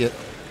hag. I see it.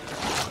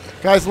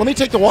 Guys, let me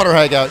take the water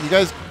hag out. You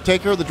guys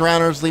take care of the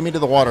drowners. Leave me to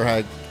the water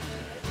hag.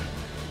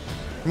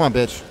 Come on,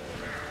 bitch.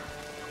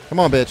 Come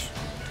on, bitch.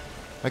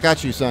 I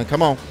got you, son.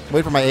 Come on.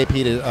 Wait for my AP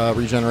to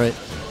regenerate.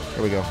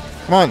 Here we go.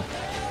 Come on.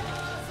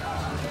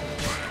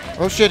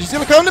 Oh, shit. He's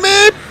going to come to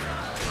me.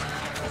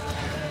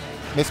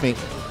 Miss me.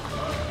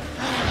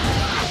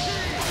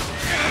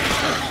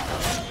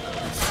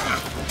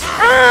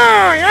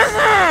 Oh, yes,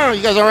 sir.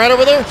 You guys all right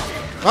over there?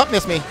 Oh,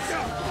 missed me.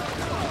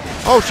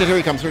 Oh, shit. Here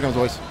he comes. Here he comes,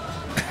 boys.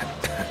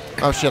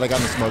 Oh, shit. I got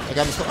in the smoke. I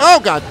got in the smoke. Oh,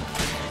 God.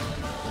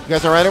 You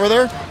guys all right over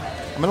there?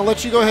 I'm going to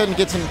let you go ahead and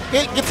get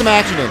some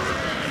action in.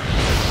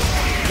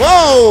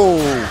 Whoa!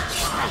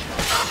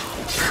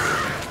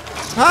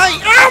 Hi!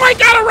 Oh my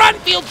God! A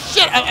rotten field!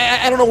 Shit!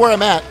 I don't know where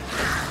I'm at.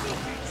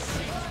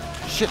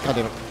 Shit!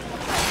 Goddamn it!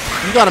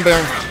 You got him,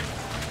 Baron.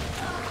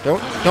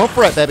 Don't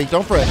fret, baby.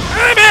 Don't fret.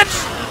 Hey, bitch!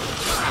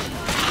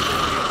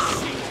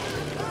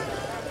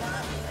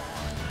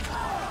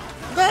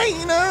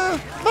 Dana.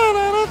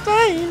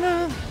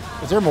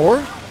 Is there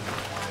more?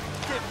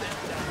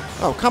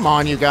 Oh, come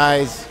on, you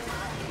guys.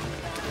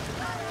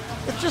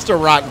 It's just a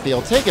rotten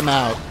field. Take him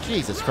out.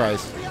 Jesus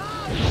Christ.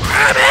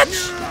 Ah,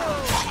 bitch!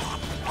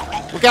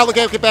 Look out, look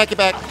out. Get back, get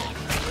back.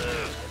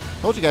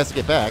 Told you guys to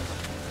get back.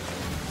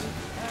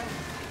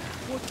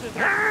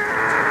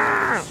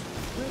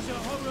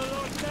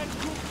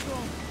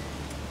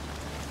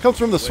 Comes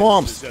from the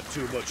swamps.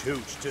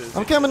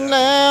 I'm coming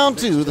down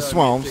to the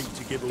swamps.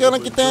 Gonna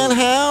get that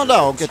hound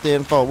dog. Get the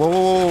info. Whoa,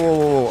 whoa, whoa, whoa,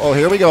 whoa. Oh,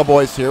 here we go,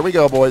 boys. Here we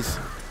go, boys.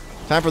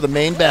 Time for the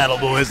main battle,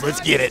 boys.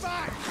 Let's get it.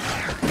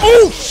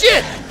 Oh,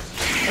 shit!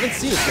 I didn't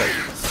see this guy.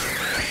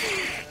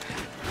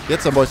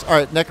 Get some, boys. All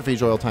right,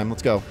 necrophage oil time.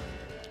 Let's go.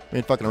 We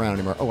ain't fucking around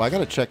anymore. Oh, I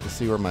gotta check to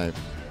see where my...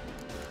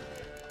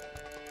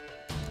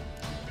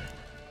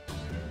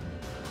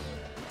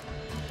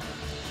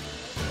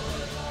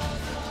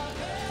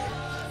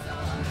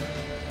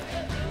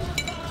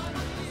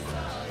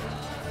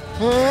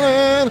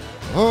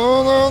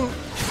 Hold on.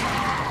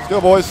 Let's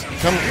go, boys.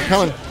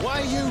 Coming. Why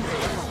are you?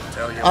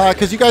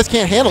 Because you guys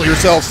can't handle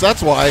yourselves.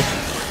 That's why.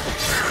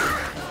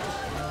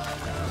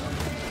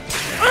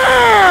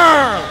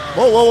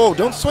 Whoa, whoa, whoa.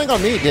 Don't swing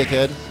on me,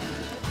 dickhead.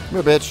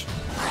 Come here, bitch.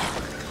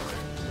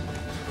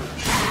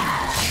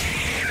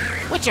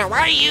 Witcher,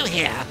 why are you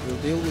here?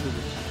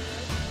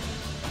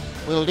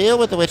 We'll deal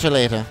with the Witcher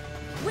later.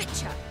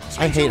 Witcher?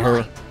 I hate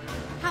her.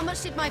 How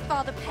much did my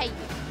father pay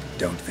you?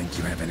 Don't think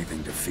you have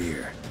anything to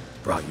fear.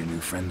 Brought your new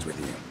friends with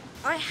you.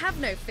 I have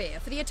no fear,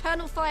 for the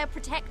eternal fire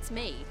protects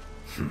me.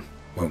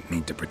 Won't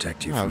need to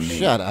protect you Oh, from me.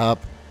 shut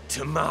up.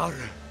 Tamara,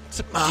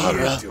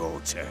 dear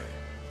daughter,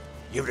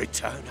 you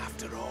return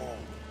after all.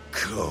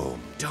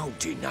 Come, don't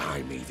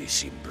deny me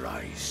this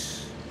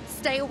embrace.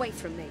 Stay away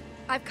from me.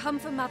 I've come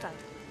for Mother.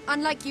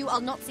 Unlike you,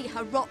 I'll not see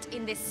her rot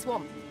in this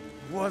swamp.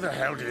 Why the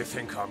hell do you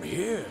think I'm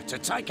here? To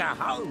take her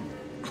home?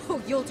 Oh,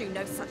 you'll do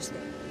no such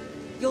thing.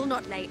 You'll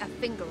not lay a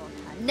finger on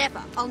her.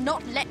 Never. I'll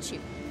not let you.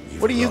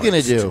 What are you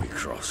gonna do? To be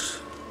cross.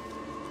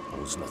 I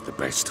was not the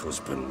best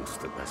husband,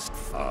 the best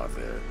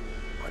father,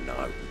 I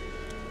know.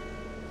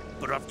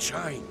 But I've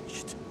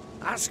changed.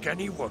 Ask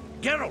anyone.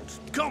 Geralt,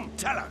 come,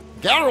 tell her.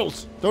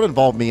 Geralt! Don't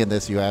involve me in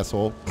this, you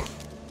asshole.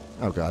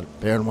 Oh god.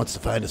 Baron wants to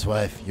find his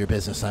wife. Your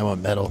business, I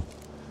want metal.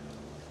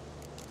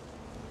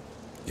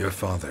 Your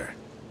father,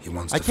 he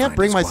wants I to can't find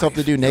bring his myself wife,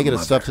 to do your negative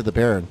mother. stuff to the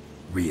Baron.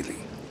 Really?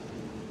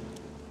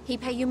 He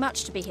pay you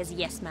much to be his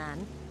yes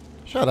man.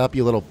 Shut up,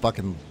 you little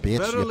fucking bitch,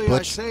 Verily you I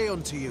butch. say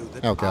unto you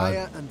that Oh, God.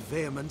 ire and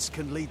vehemence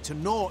can lead to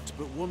naught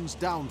but one's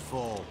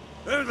downfall.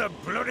 Who the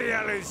bloody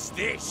hell is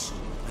this?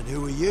 And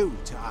who are you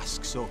to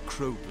ask so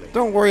crudely?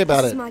 Don't worry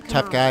about This it, is my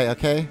tough command. guy,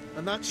 okay?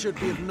 And that should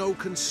be of no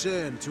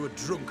concern to a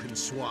drunken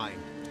swine.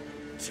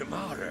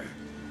 Tamara,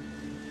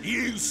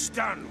 you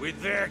stand with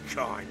their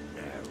kind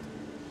now.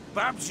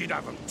 Perhaps you'd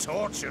have them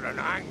torture and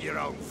hang your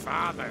own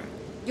father.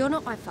 You're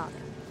not my father,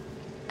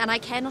 and I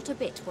care not a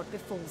bit what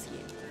befalls you.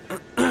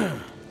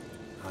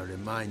 I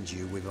remind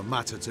you, we've a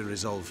matter to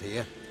resolve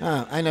here.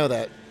 I know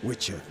that.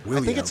 Witcher,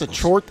 I think it's a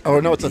chort. Oh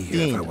no, it's a Be here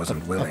if I fiend.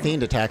 wasn't A willing.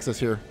 fiend attacks us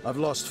here. I've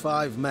lost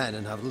 5 men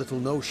and have little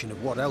notion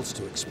of what else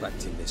to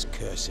expect in this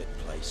cursed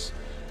place.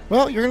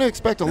 Well, you're gonna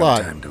expect a No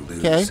lot. time to lose.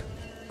 Okay.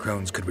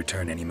 Crones could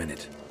return any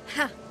minute,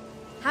 Ha!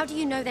 How do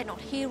you know they're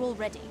not here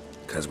already?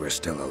 because we're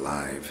still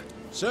alive.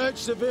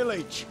 Search the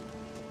village.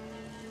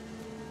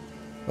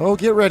 Oh,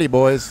 get ready,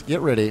 boys. Get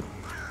ready.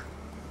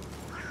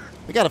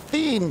 We got a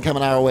fiend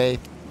coming our way.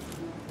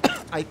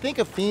 I think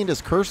a fiend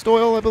is cursed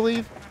oil, I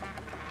believe.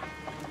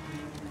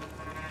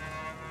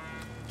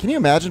 Can you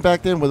imagine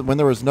back then when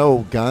there was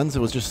no guns? It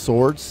was just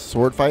swords,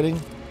 sword fighting.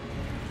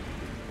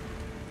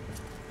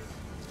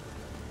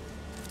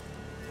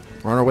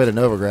 We're on our way to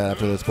Novigrad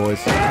after this, boys.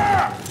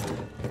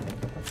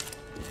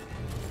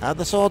 Have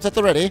the swords at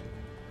the ready.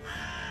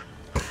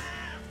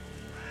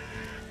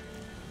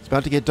 It's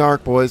about to get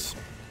dark, boys.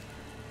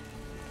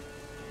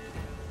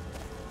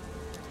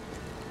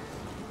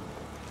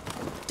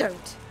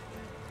 Don't.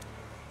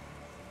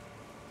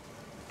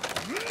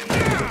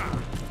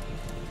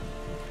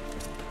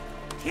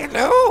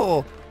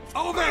 Hello.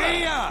 Over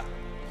here!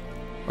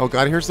 Oh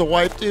god, here's the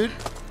wife, dude.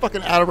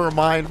 Fucking out of her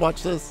mind.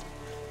 Watch this.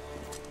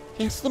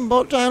 Yes, the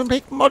mud. I'll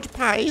make mud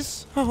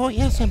pies. Oh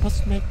yes, I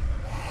must make.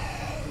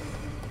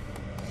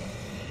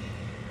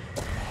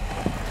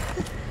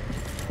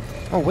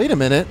 Oh wait a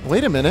minute.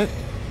 Wait a minute.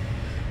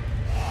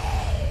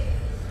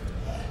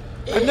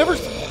 I've never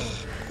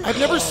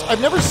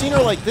seen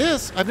her like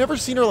this. I've never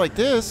seen her like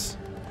this.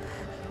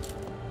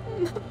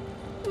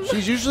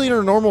 She's usually in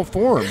her normal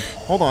form.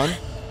 Hold on.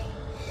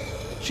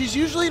 She's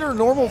usually in her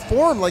normal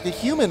form, like a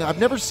human. I've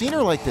never seen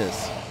her like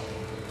this.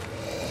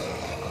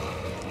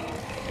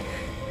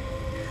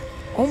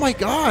 Oh my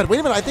god, wait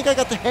a minute. I think I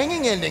got the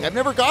hanging ending. I've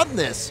never gotten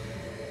this.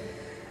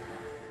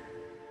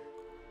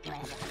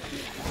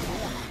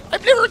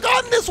 I've never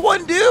gotten this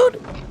one,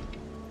 dude.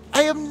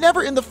 I have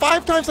never, in the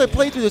 5 times I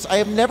played through this, I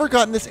have never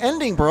gotten this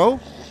ending, bro.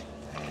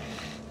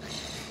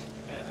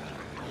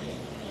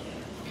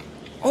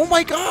 Oh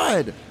my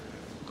god.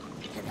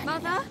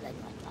 Mother?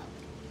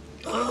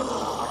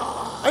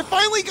 I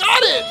finally got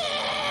it!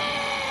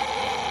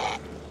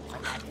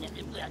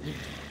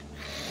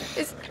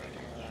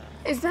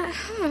 Is that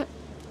her?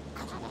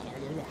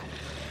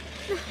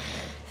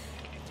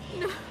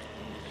 No.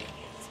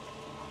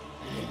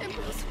 It's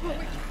impossible.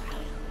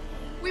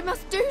 We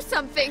must do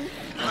something.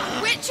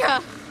 Witcher!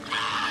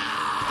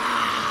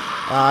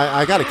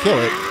 I gotta kill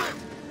it.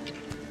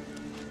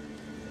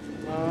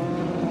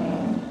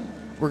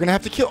 We're gonna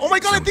have to kill. Oh my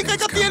god, I think I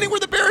got the ending where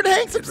the Baron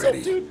hangs himself,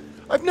 ready. dude.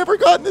 I've never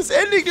gotten this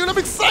ending, dude. I'm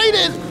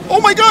excited. Oh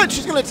my god,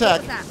 she's gonna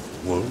attack. What's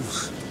that?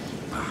 Wolves?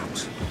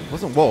 Perhaps. It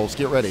wasn't wolves.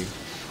 Get ready.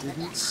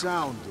 Didn't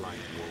sound like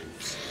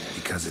wolves.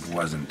 Because it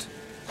wasn't.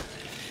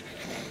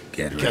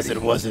 Get Because ready.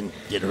 it wasn't.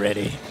 Get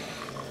ready.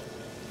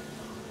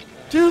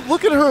 Dude,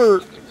 look at her.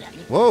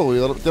 Whoa, we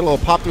did a little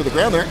pop through the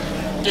ground there.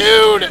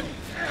 Dude!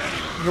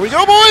 Here we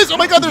go, boys! Oh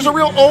my god, there's a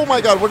real... Oh my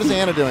god, what is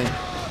Anna doing?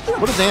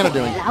 What is Anna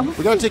doing?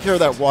 We gotta take care of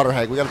that water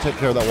hag. We gotta take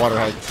care of that water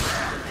hag.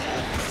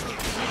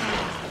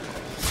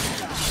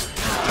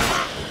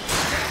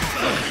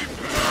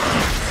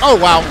 Oh,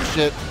 wow.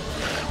 Shit.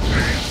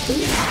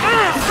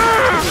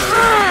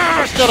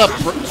 Shut up.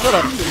 Shut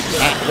up.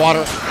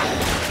 Water.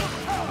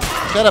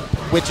 Shut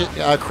up, witches,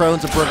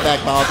 crones and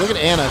brookback mobs. Look at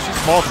Anna. She's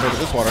small compared to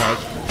this water hag.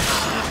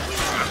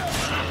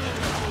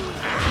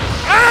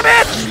 Ah,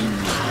 bitch!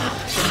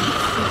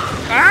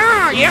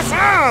 Ah, yes,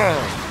 sir!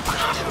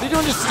 What are you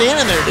doing just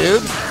standing there,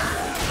 dude?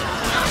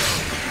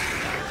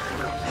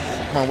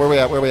 Come on, where we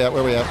at? Where we at?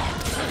 Where we at?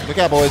 Look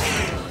out, boys.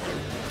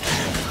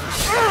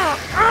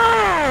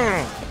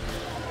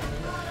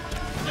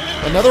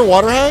 Another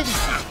water hag?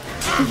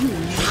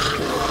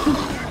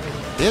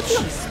 Bitch.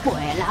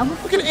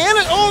 Look at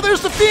Anna. Oh,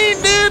 there's the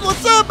fiend, dude.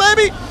 What's up,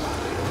 baby?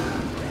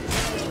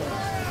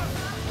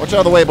 Watch out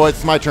of the way, boys.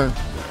 It's my turn.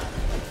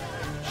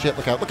 Shit,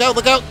 look out. Look out,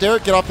 look out.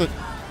 Derek, get off the...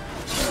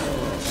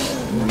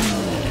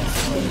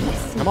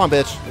 Come on,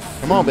 bitch.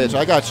 Come on, bitch.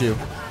 I got you.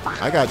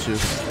 I got you.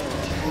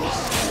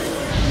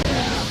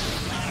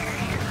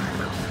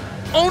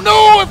 Oh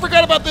no, I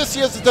forgot about this.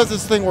 Yes, it does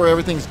this thing where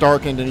everything's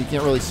darkened and you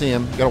can't really see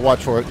him. You gotta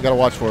watch for it. You gotta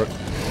watch for it.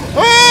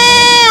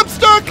 Oh, I'm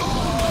stuck!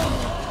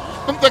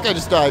 I think I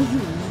just died.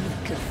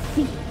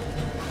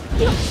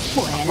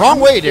 Wrong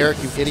way,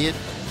 Derek, you idiot.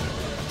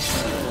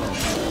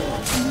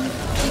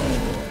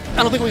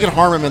 I don't think we can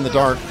harm him in the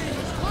dark.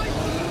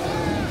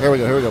 Here we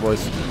go,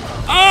 boys.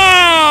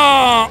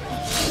 Oh!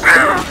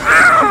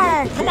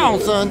 Come on,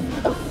 son.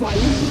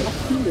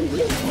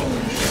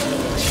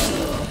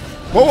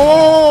 Whoa,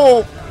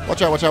 whoa, whoa!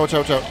 Watch out, watch out, watch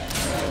out, watch out.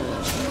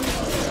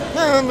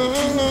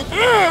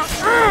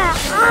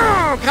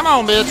 Come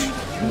on, bitch.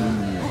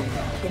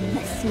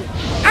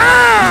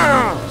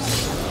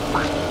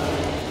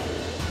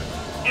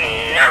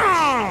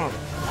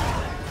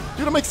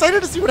 Dude, I'm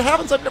excited to see what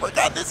happens. I've never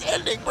got this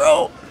ending,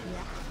 bro.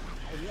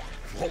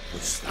 What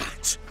was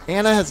that?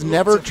 Anna has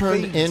never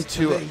turned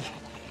into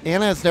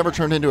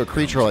a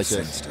creature like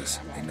this. Sensed us.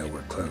 They know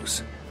we're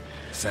close.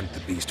 Sent the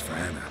beast for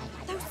Anna.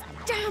 Those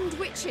damned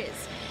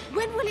witches!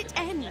 When will it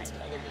end?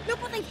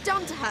 Look what they've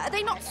done to her. Are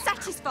they not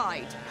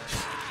satisfied?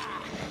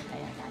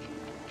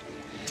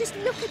 Just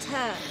look at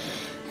her.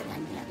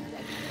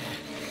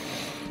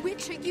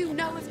 Witcher, you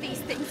know of these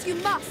things. You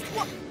must.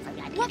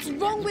 What's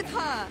wrong with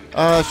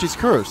her? She's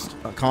cursed.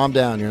 Calm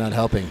down. You're not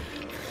helping.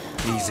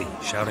 Easy.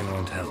 Shouting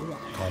won't help.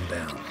 Calm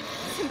down.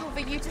 Simple for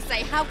you to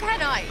say. How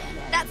can I?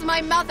 That's my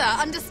mother.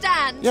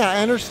 Understand? Yeah, I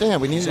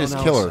understand. We need to just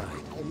kill her.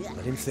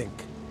 Let him think.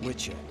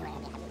 Witcher.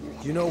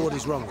 Do you know what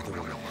is wrong with the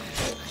woman?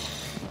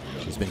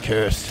 She's been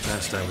cursed.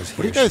 Last I was here,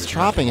 What are you guys she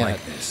was nothing chopping at?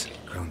 like this.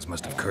 Crones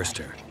must have cursed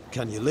her.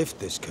 Can you lift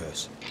this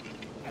curse?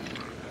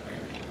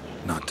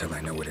 Not till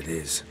I know what it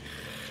is.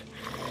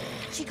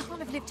 She can't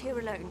have lived here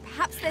alone.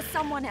 Perhaps there's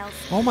someone else.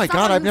 Oh my god,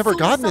 Someone I've who never saw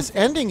gotten this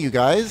something. ending, you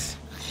guys.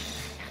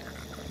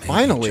 Maybe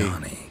Finally.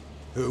 Johnny.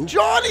 Who?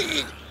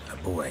 Johnny! A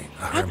boy.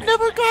 A I've hermit.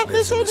 never gotten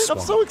Lives this in the ending. I'm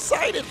so swamp.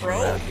 excited,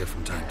 bro. Around here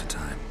from time to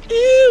time. Ew,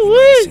 He might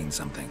wait. have seen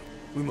something.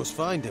 We must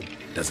find him.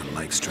 Doesn't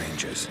like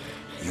strangers.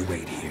 You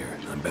wait here.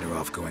 I'm better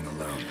off going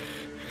alone.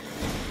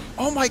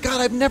 Oh my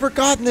god, I've never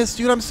gotten this,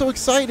 dude. I'm so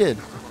excited.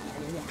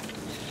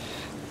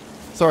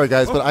 Sorry,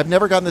 guys, but I've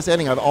never gotten this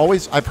ending.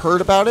 I've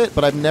heard about it,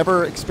 but I've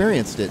never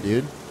experienced it,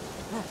 dude.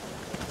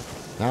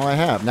 Now I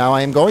have. Now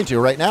I am going to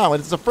right now, and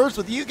it's the first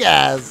with you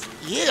guys.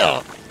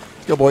 Yeah.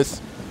 Let's go,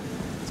 boys.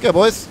 Let's go,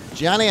 boys.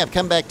 Johnny, I've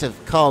come back to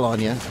call on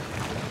you.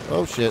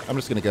 Oh, shit. I'm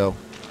just going to go.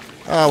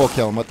 Ah, we'll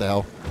kill him. What the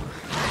hell?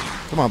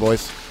 Come on,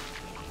 boys.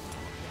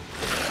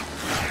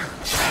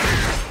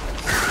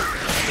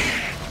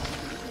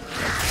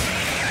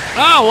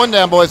 Ah, one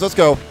down, boys. Let's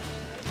go.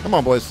 Come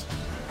on, boys.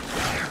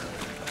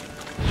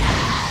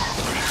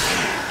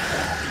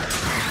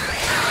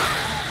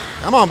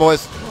 Come on,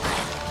 boys.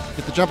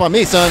 Get the jump on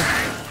me, son.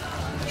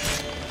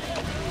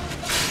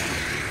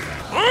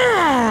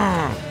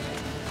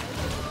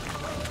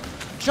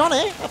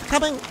 Johnny,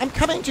 I'm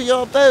coming to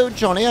your abode,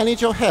 Johnny. I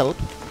need your help.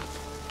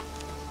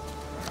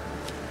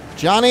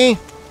 Johnny.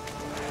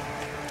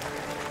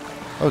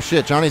 Oh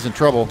shit, Johnny's in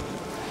trouble.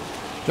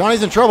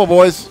 Johnny's in trouble,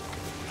 boys.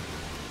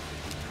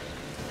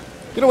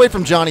 Get away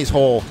from Johnny's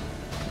hole.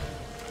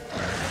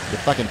 You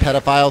fucking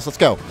pedophiles. Let's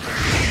go.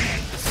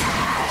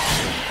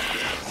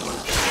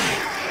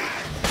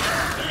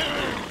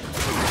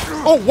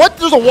 Oh, what?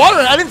 There's a water.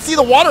 I didn't see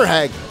the water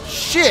hag.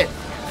 Shit.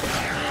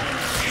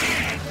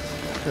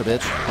 Here,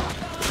 bitch.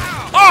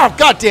 Oh,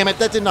 god damn it.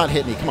 That did not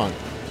hit me. Come on.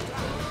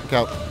 Look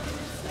out.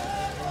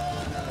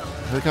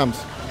 Here it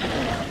comes.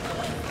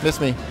 Miss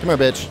me. Come here,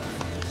 bitch.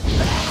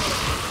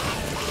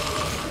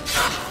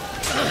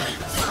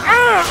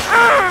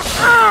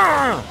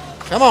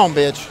 Come on,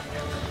 bitch.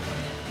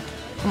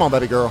 Come on,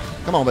 baby girl.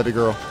 Come on, baby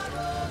girl.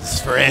 This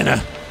is for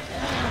Anna.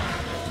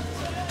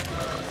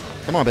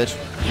 Come on, bitch.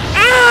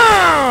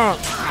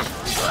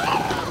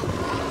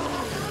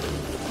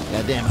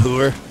 Goddamn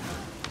whore.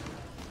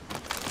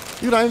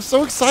 Dude, I'm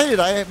so excited.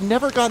 I have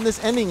never gotten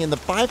this ending in the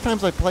 5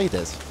 times I've played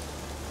this.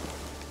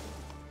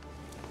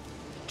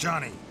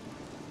 Johnny.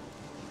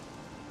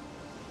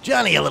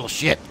 Johnny, a little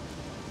shit.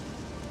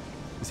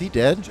 Is he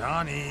dead?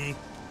 Johnny.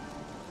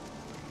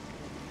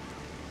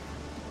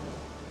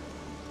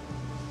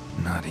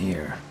 Not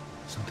here.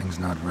 Something's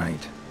not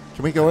right.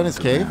 Can we go in his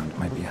cave? Around,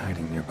 might be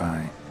hiding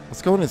nearby.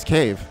 Let's go in his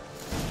cave.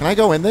 Can I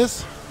go in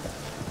this?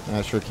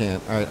 I sure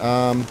can. All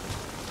right.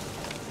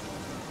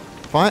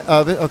 Fine.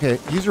 Okay.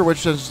 Use your witch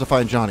senses to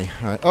find Johnny.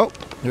 All right. Oh,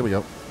 here we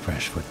go.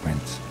 Fresh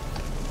footprints.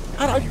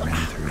 I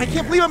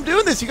can't believe I'm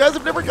doing this. You guys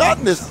have never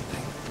gotten this.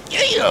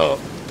 Yeah. All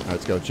right,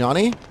 let's go.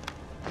 Johnny.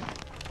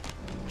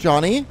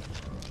 Johnny.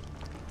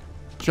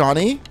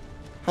 Johnny.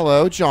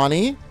 Hello,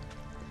 Johnny.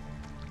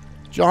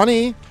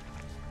 Johnny.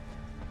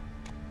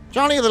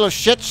 Johnny, you little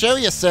shit. Show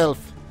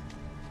yourself.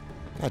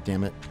 God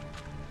damn it.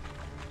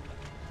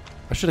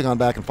 I should have gone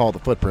back and followed the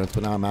footprints,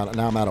 but now I'm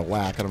out of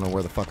whack. I don't know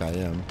where the fuck I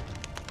am.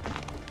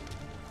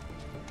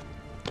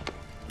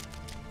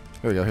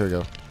 Here we go, here we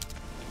go.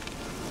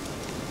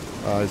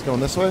 He's going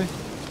this way.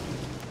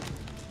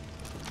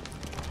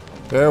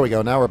 There we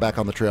go. Now we're back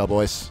on the trail,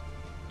 boys.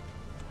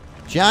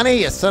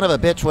 Johnny, you son of a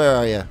bitch, where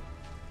are you?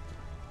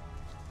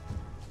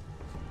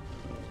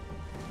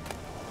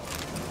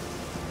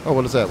 Oh,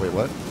 what is that? Wait,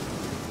 what?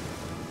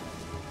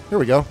 Here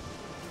we go.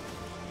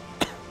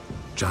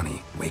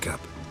 Johnny, wake up.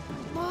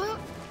 What?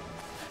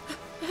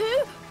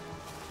 Who?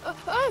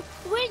 Oh,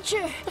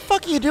 Witcher! What the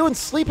fuck are you doing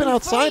sleeping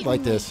outside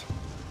like this?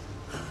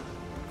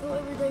 Thought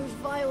it were those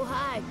vile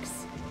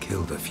hags.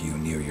 Killed a few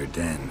near your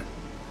den.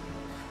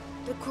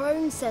 The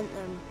crone sent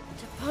them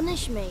to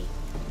punish me.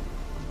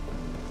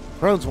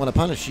 Crones want to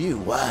punish you.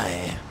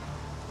 Why?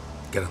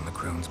 Get on the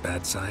crone's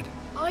bad side?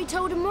 I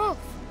told them off.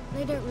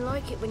 They don't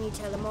like it when you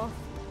tell them off.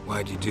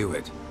 Why'd you do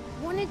it?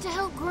 Wanted to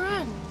help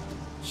Gran.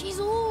 She's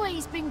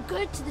always been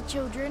good to the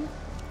children.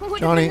 Would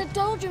Johnny, have been the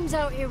doldrums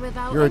out here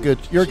without you're a them.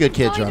 good She'd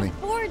kid, died Johnny.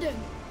 of boredom.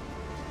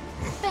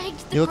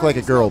 Begged the You look like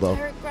a crones girl, not to though.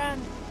 hurt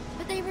Gran,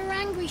 but they were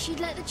angry she'd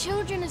let the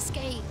children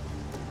escape.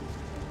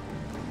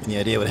 Any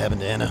idea what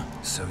happened to Anna?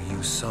 So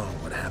you saw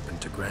what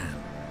happened to Gran.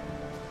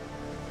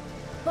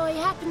 By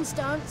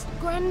happenstance,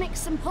 Gran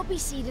mixed some poppy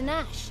seed and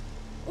ash.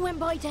 Went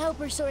by to help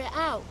her sort it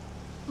out.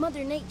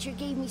 Mother Nature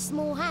gave me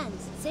small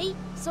hands, see?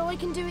 So I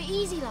can do it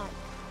easy like.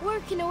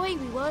 Working away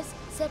we was,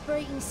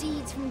 separating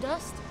seeds from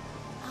dust.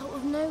 Out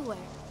of nowhere,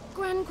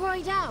 Gran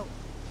cried out.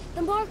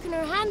 The mark on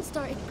her hand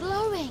started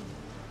glowing.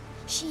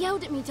 She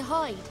yelled at me to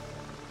hide.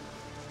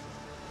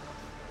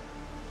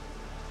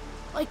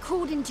 I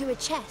crawled into a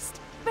chest.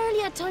 Barely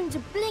had time to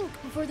blink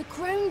before the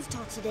crones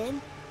totted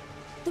in.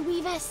 The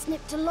weavess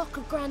snipped a lock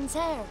of Gran's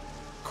hair.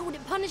 Called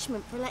it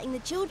punishment for letting the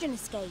children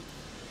escape.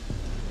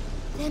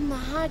 Then the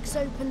hags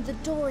opened the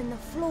door in the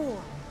floor.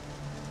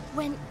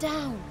 Went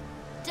down,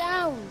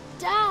 down,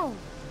 down.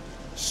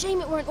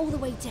 Shame it weren't all the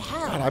way to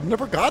hell. God, I've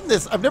never gotten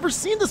this. I've never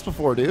seen this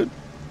before, dude.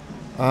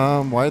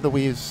 Why do the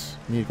weaves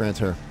need Gran's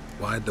hair?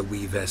 Why'd the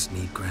weavess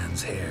need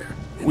Gran's hair?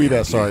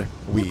 Weavess, sorry.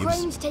 The Weaves.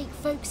 crones take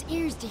folks'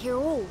 ears to hear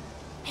all.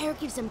 Hair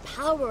gives them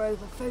power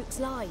over folks'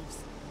 lives.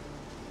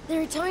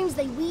 There are times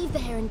they weave the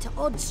hair into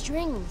odd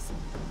strings.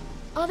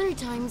 Other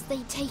times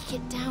they take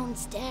it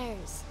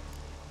downstairs.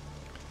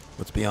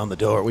 What's beyond the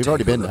door? We've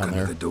already been Take a look down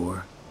under there. the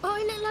door.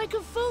 I look like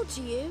a fool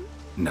to you?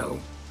 No.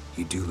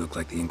 You do look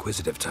like the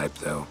inquisitive type,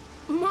 though.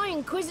 My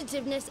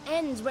inquisitiveness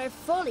ends where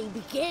folly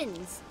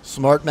begins.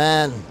 Smart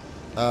man.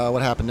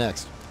 What happened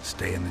next?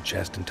 Stay in the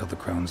chest until the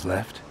crones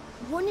left?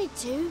 Wanted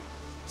to.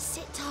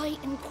 Sit tight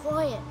and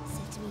quiet,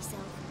 said to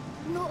myself.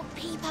 Not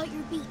peep out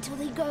your beat till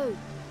they go.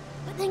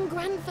 But then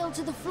Gran fell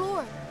to the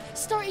floor.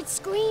 Started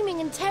screaming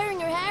and tearing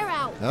her hair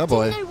out. Oh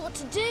boy. Didn't know what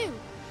to do.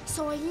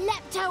 So I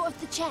leapt out of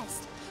the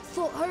chest.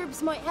 Thought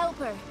herbs might help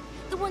her.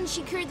 The ones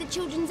she cured the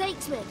children's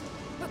aches with.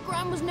 But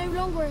Gran was no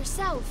longer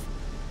herself.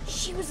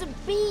 She was a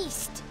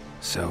beast.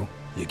 So,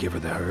 you give her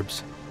the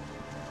herbs?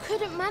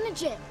 Couldn't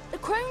manage it. The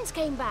crones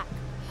came back.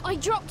 I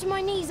dropped to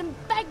my knees and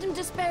begged them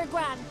to spare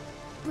Gran.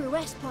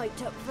 Bruess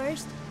piped up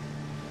first.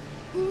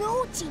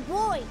 Naughty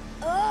boy.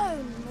 Oh,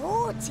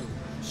 naughty.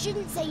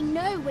 Shouldn't say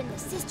no when the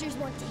sisters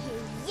want to hear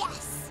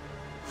yes.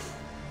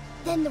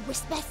 Then the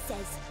Wispess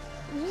says,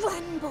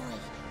 run, boy,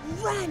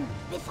 run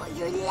before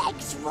your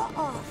legs rot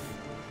off.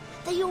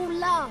 They all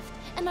laughed,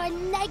 and I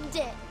legged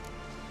it.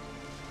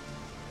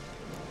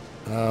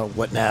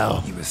 What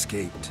now? You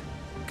escaped.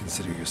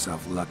 Consider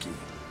yourself lucky.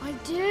 I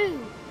do,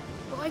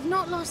 but I've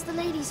not lost the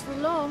ladies for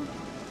long.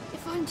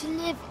 If I'm to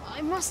live,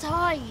 I must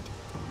hide,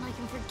 and I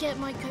can forget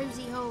my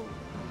cozy hole.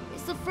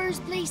 It's the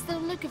first place they'll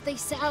look if they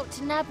set out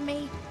to nab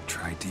me.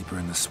 Try deeper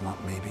in the swamp,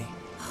 maybe?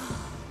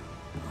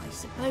 I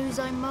suppose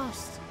I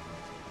must.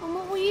 And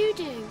what will you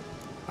do?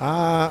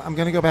 I'm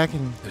gonna go back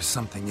and... There's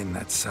something in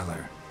that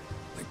cellar.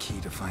 The key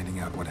to finding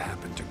out what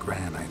happened to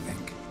Gran, I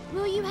think.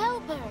 Will you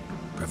help her?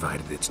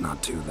 Provided it's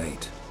not too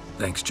late.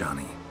 Thanks,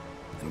 Johnny.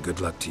 And good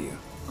luck to you.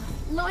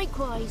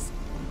 Likewise.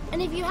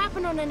 And if you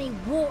happen on any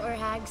water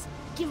hags,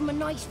 give them a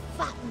nice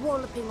fat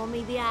walloping on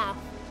me behalf.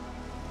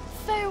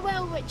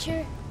 Farewell,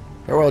 Witcher.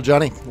 Farewell,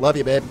 Johnny. Love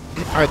you, babe.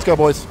 All right, let's go,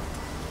 boys.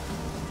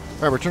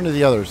 All right, return to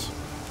the others.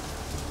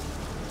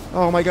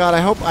 Oh my god,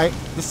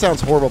 this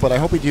sounds horrible, but I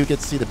hope we do get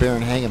to see the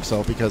Baron hang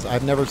himself because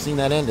I've never seen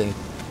that ending.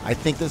 I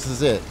think this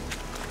is it.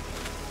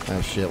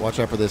 Oh shit, watch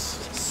out for this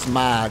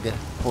smog,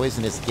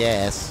 poisonous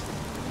gas.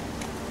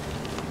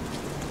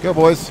 Go,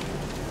 boys.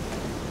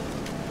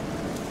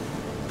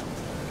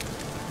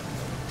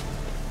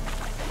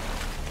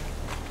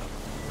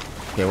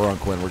 Okay, we're on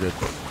Quinn, we're good.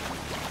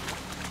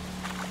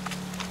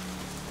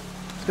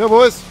 Let's go,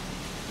 boys.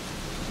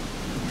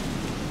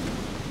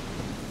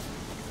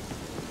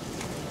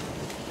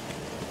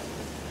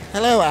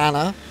 Hello,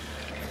 Anna.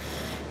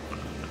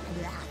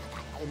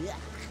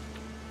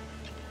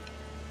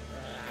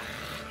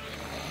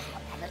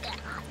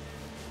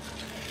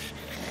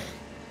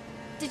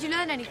 Did you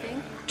learn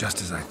anything?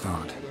 Just as I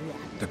thought.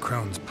 The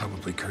crones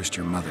probably cursed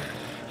your mother.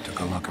 Took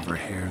a lock of her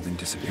hair, then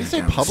disappeared Did you say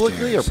down the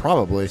publicly or stairs.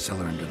 probably?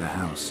 Cellar under the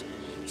house.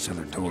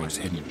 Cellar doors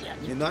hidden.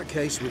 In that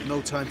case, we've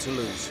no time to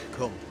lose.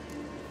 Come.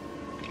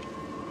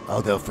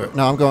 I'll go for it.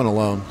 No, I'm going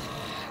alone.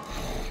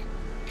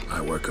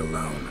 I work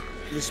alone.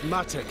 This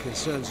matter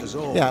concerns us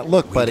all. Yeah,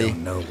 look, We buddy.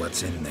 don't know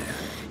what's in there.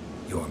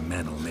 Your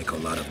men'll make a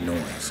lot of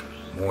noise.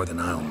 More than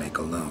I'll make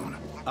alone.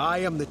 I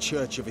am the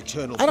Church of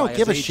Eternal I don't Fire's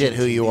give a shit agent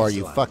who you in are, these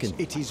you lands. fucking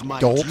It is my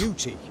dolt.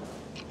 duty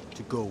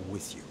to go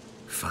with you.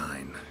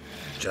 Fine.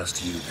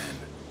 Just you then.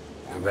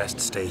 The rest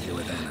stay here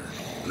with Anna.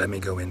 Let me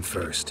go in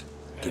first.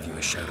 Give you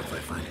a shout if I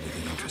find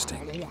anything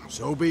interesting.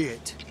 So be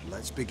it.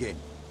 Let's begin.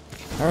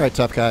 All right,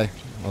 tough guy.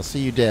 I'll see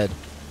you dead.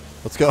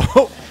 Let's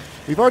go.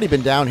 We've already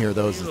been down here,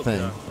 though, is the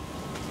thing.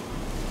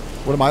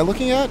 What am I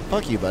looking at?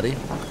 Fuck you, buddy.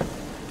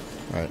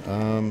 All right,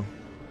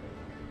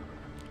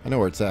 I know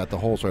where it's at. The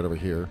hole's right over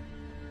here.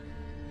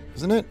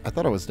 Isn't it? I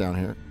thought it was down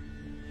here.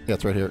 Yeah,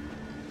 it's right here.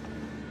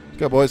 Let's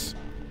go, boys.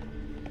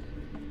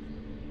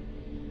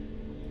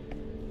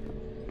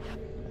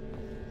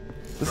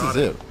 This is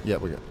it. Yeah,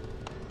 we're good.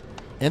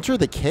 Enter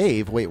the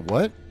cave. Wait,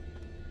 what?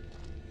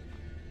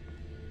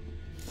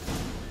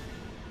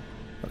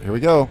 Oh, here we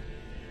go.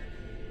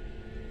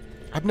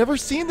 I've never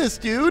seen this,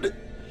 dude.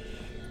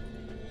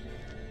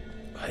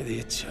 By the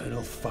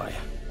eternal fire.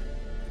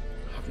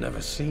 I've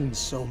never seen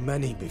so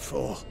many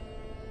before.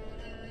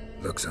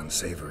 Looks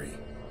unsavory.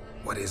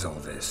 What is all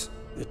this?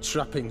 The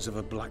trappings of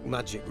a black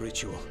magic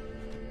ritual.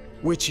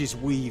 Witches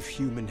weave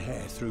human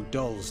hair through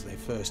dolls they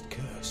first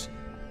curse.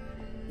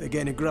 They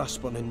gain a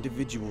grasp on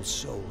individual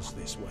souls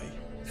this way.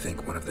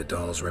 Think one of the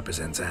dolls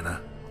represents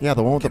Anna? Yeah,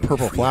 the one with the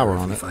purple flower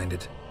on it. Find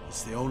it.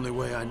 It's the only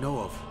way I know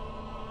of.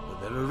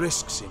 But there are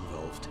risks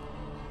involved.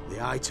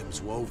 The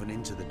items woven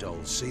into the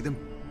dolls, see them?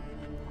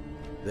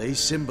 They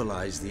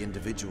symbolize the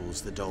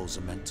individuals the dolls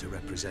are meant to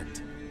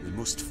represent. We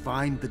must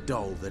find the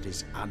doll that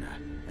is Anna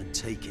and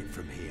take it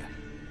from here.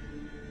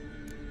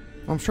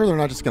 I'm sure they're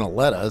not just going to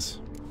let us.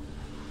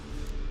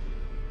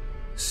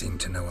 Seem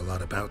to know a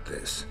lot about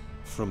this.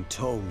 From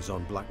tomes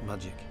on black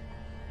magic.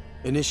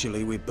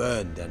 Initially, we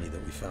burned any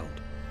that we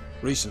found.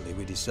 Recently,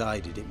 we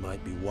decided it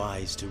might be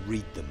wise to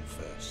read them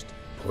first.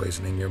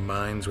 Poisoning your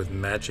minds with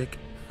magic?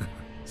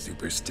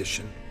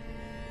 Superstition?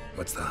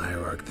 What's the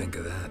hierarch think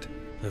of that?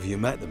 Have you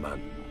met the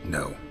man?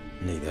 No.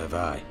 Neither have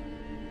I.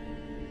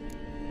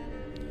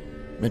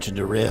 Mentioned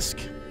a risk.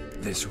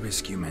 This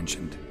risk you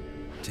mentioned.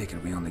 Take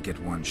it we only get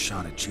one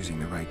shot at choosing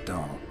the right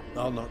doll.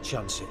 I'll not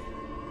chance it.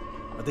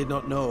 I did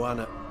not know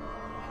Anna.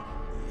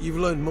 You've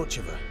learned much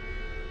of her.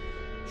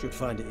 Should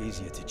find it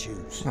easier to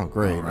choose. Oh,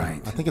 great. All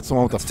right. I think it's the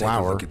one with Let's the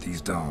flower. Take a look at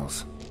these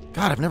dolls.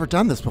 God, I've never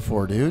done this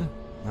before, dude.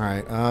 All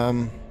right.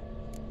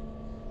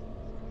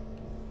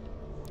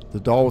 The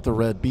doll with the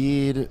red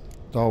bead,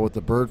 doll with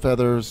the bird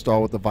feathers,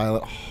 doll with the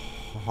violet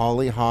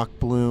hollyhock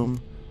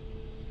bloom.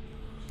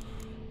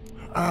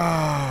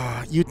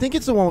 You'd think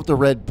it's the one with the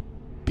red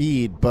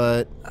bead,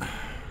 but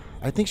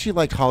I think she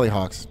liked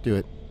hollyhocks. Do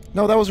it.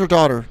 No, that was her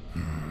daughter.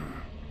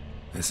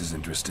 This is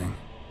interesting.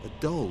 A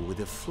doll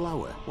with a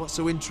flower. What's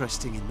so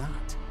interesting in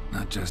that?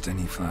 Not just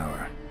any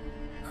flower.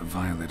 A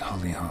violet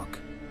hollyhock.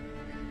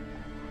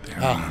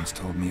 Barry once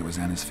told me it was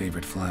Anna's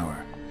favorite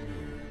flower.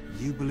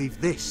 You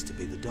believe this to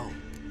be the doll?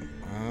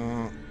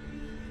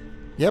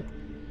 Yep.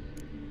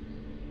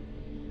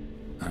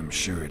 I'm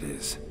sure it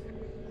is.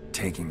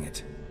 Taking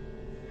it.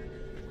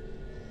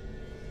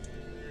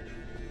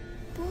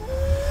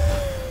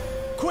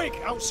 Quick,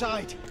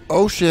 outside!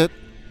 Oh, shit.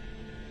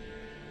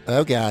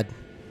 Oh, God.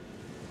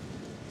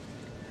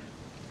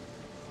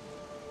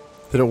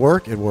 Did it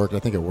work? It worked. I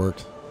think it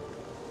worked.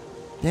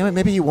 Damn it,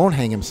 maybe he won't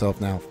hang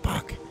himself now.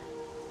 Fuck.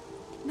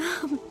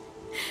 Mum.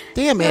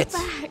 Damn it. Go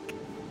back.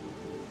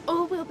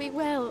 All will be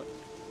well.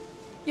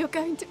 You're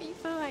going to be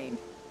fine.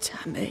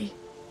 Tammy.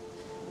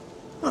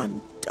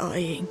 I'm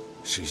dying.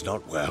 She's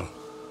not well.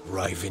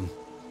 Raving.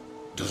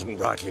 Doesn't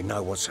rightly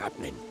know what's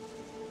happening.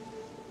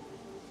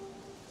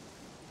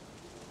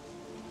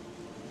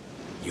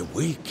 You're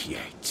weak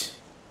yet.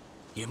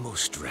 You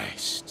must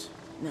rest.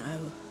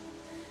 No.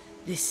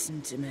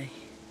 Listen to me.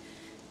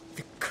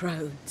 The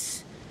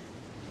crones.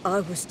 I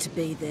was to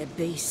be their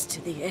beast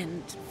to the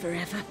end,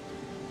 forever.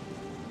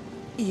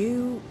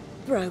 You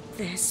broke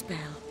their spell.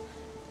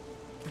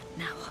 But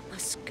now I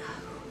must go.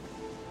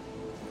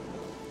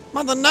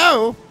 Mother,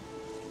 no!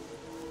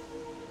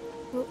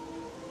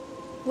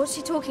 What's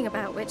she talking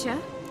about, Witcher?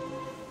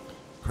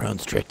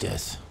 Crones tricked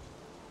us.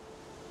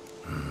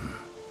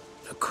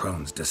 The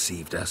crones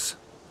deceived us.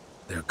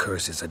 Their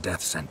curse is a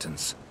death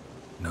sentence.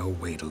 No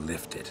way to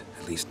lift it,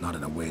 at least not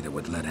in a way that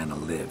would let Anna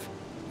live.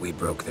 We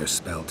broke their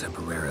spell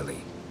temporarily,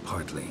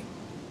 partly.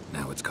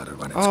 Now it's gotta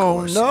run its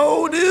course.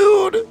 Oh,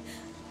 no, dude!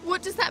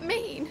 What does that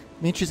mean?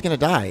 Means she's gonna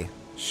die.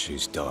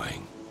 She's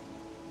dying.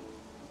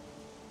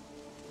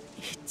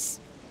 It's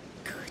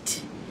good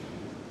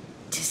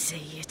to see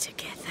you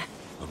together.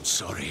 I'm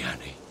sorry,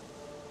 Annie.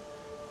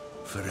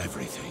 For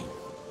everything.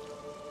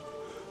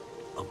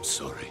 I'm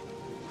sorry.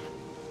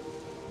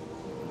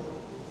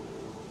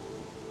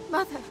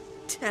 Mother.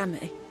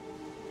 Tammy,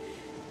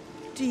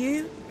 do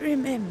you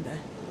remember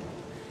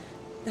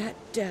that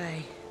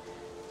day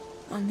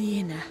on the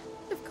inner?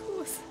 Of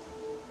course.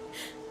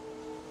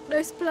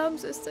 Those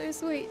plums are so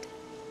sweet.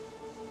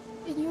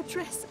 And your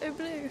dress so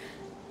blue.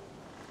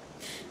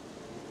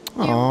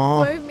 You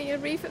wove me a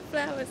wreath of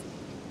flowers.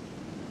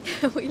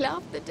 We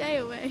laughed the day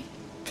away.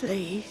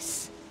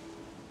 Please,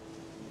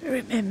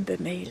 remember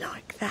me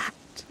like that.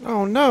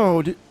 Oh,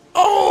 no.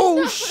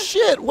 Oh,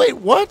 shit. Wait,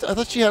 what? I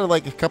thought she had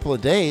like a couple of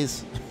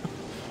days.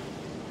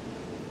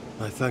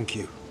 I thank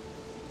you.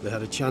 They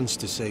had a chance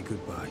to say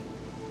goodbye.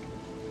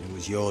 It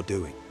was your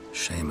doing.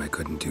 Shame I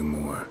couldn't do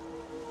more.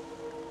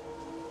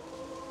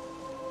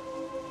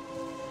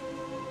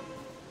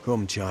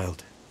 Come,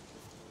 child.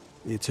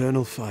 The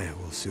eternal fire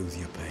will soothe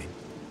your pain.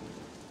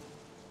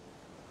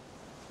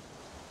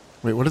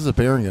 Wait, what is the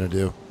Baron gonna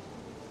do?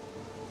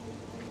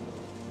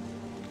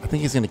 I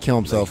think he's gonna kill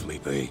himself.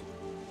 Leave me be.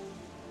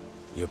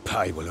 Your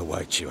pay will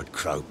await you at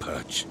Crow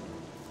Perch.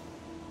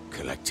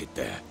 Collect it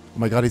there. Oh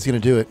my god, he's gonna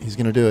do it. He's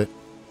gonna do it.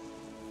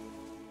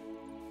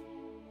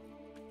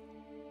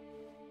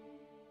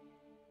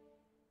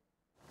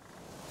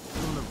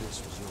 None of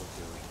this was your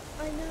doing.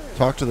 I know.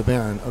 Talk to the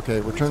Baron.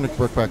 Okay, return to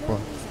Brookback Bar.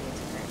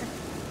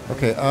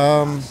 Okay,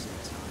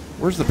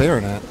 where's the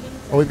Baron at?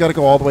 Oh, we've got to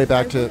go all the way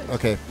back to...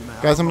 Okay.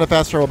 Guys, I'm going to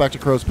fast travel back to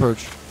Crow's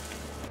Perch.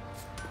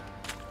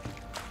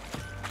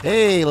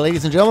 Hey,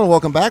 ladies and gentlemen,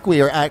 welcome back. We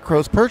are at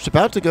Crow's Perch,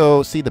 about to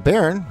go see the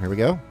Baron. Here we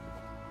go.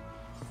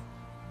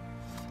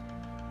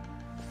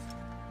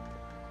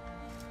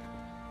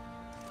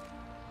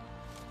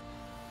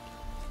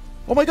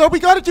 Oh my god, we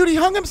got it, dude. He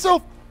hung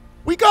himself.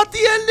 We got the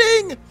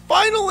ending.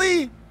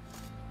 Finally.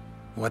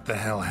 What the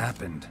hell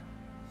happened?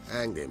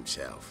 Hanged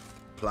himself.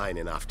 Plain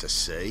enough to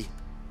see.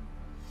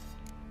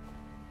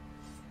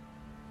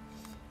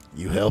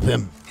 You help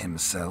him.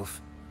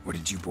 Himself? Or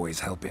did you boys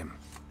help him?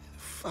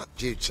 Fuck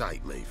do you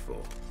take me for?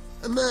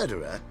 A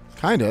murderer?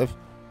 Kind of.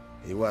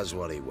 He was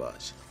what he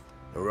was.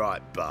 A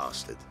right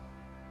bastard.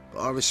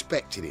 But I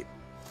respected him.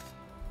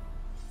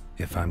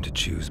 If I'm to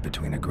choose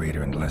between a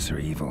greater and lesser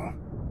evil,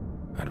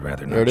 I'd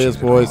rather not There it is, choose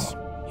at boys.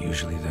 all.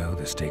 Usually, though,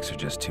 the stakes are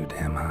just too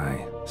damn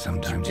high.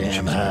 Sometimes in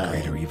damn choosing high. a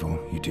greater evil,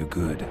 you do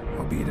good,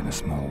 albeit in a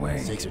small way.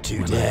 Stakes are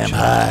too When I damn chose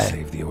high. to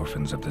save the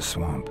orphans of the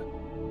swamp,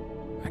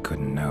 I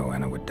couldn't know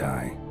Anna would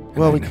die. And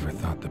Well, I we never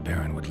thought the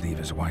Baron would leave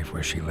his wife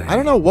where she lay. I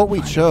don't know what we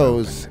find her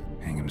chose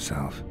broken, hang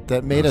himself.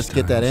 that made Most us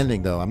get that times,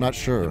 ending, though. I'm not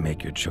sure. You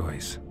make your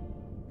choice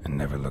and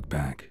never look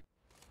back.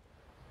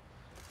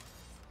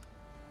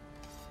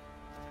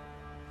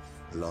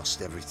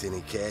 Lost everything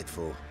he cared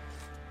for.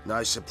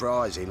 No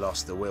surprise he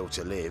lost the will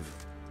to live.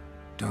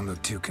 Don't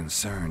look too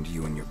concerned,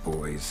 you and your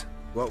boys.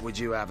 What would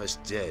you have us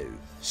do?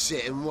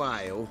 Sit and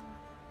wail?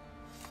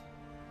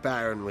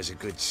 Baron was a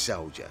good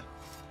soldier,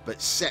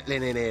 but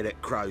settling in here at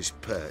Crow's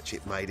Perch,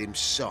 it made him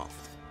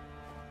soft.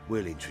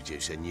 We'll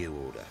introduce a new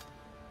order.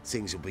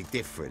 Things will be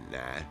different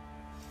now.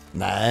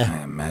 Nah.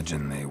 I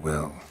imagine they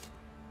will.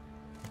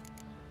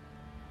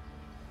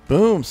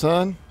 Boom,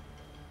 son.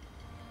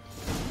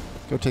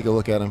 Go take a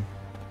look at him.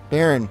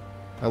 Baron,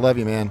 I love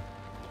you, man.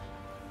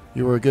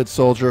 You were a good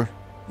soldier.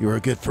 You were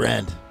a good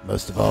friend.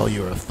 Most of all,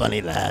 you were a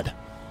funny lad.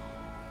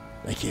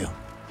 Thank you.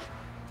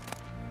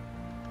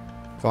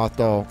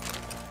 Vato.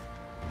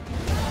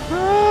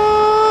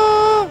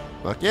 Ah!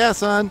 Fuck yeah,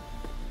 son.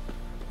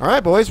 All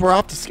right, boys, we're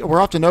off to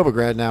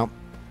Novigrad now.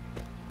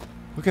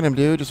 Look at him,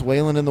 dude, just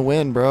wailing in the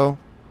wind, bro.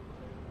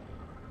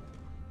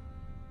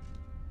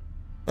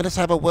 Let us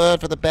have a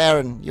word for the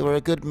Baron. You were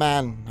a good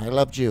man. I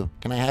loved you.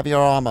 Can I have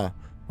your armor?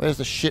 Where's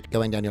the shit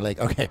going down your leg?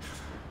 Okay.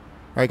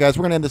 All right, guys,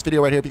 we're going to end this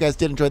video right here. If you guys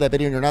did enjoy that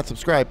video and you're not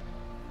subscribed,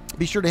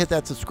 be sure to hit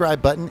that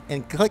subscribe button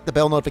and click the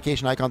bell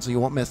notification icon so you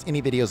won't miss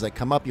any videos that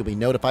come up. You'll be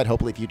notified,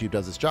 hopefully, if YouTube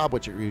does its job,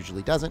 which it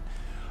usually doesn't.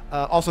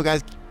 Also,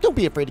 guys, don't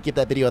be afraid to give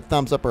that video a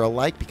thumbs up or a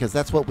like, because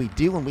that's what we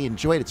do and we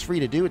enjoy it. It's free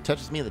to do. It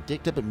touches me in the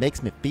dick tip. It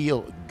makes me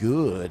feel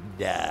good.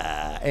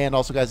 And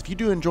also, guys, if you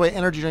do enjoy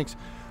energy drinks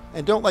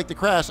and don't like the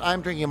crash,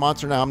 I'm drinking a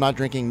Monster now. I'm not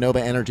drinking Nova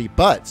Energy.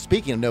 But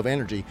speaking of Nova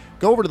Energy,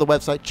 go over to the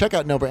website, check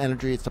out Nova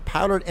Energy. It's a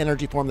powdered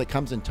energy form that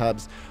comes in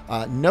tubs.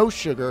 No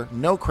sugar,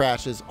 no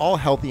crashes, all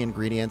healthy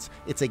ingredients.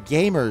 It's a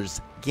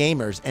gamer's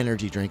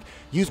energy drink.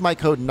 Use my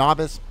code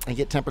NOVICE and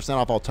get 10%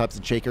 off all tubs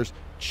and shakers.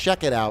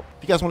 Check it out.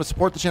 If you guys want to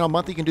support the channel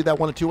monthly, you can do that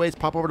one of two ways.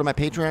 Pop over to my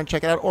Patreon,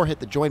 check it out, or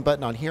hit the join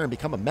button on here and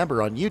become a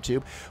member on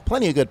YouTube.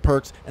 Plenty of good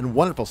perks and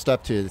wonderful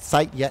stuff to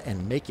excite you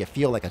and make you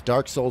feel like a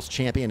Dark Souls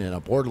champion in a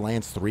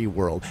Borderlands 3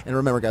 world. And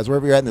remember, guys,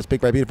 wherever you're at in this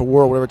big, bright, beautiful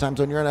world, whatever time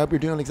zone you're in, I hope you're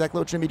doing exactly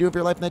what you should be doing for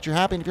your life and that you're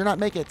happy. And if you're not,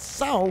 make it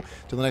so.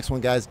 Till the next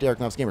one, guys, Derek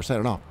Knopf's Gamer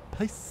signing off.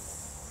 Peace.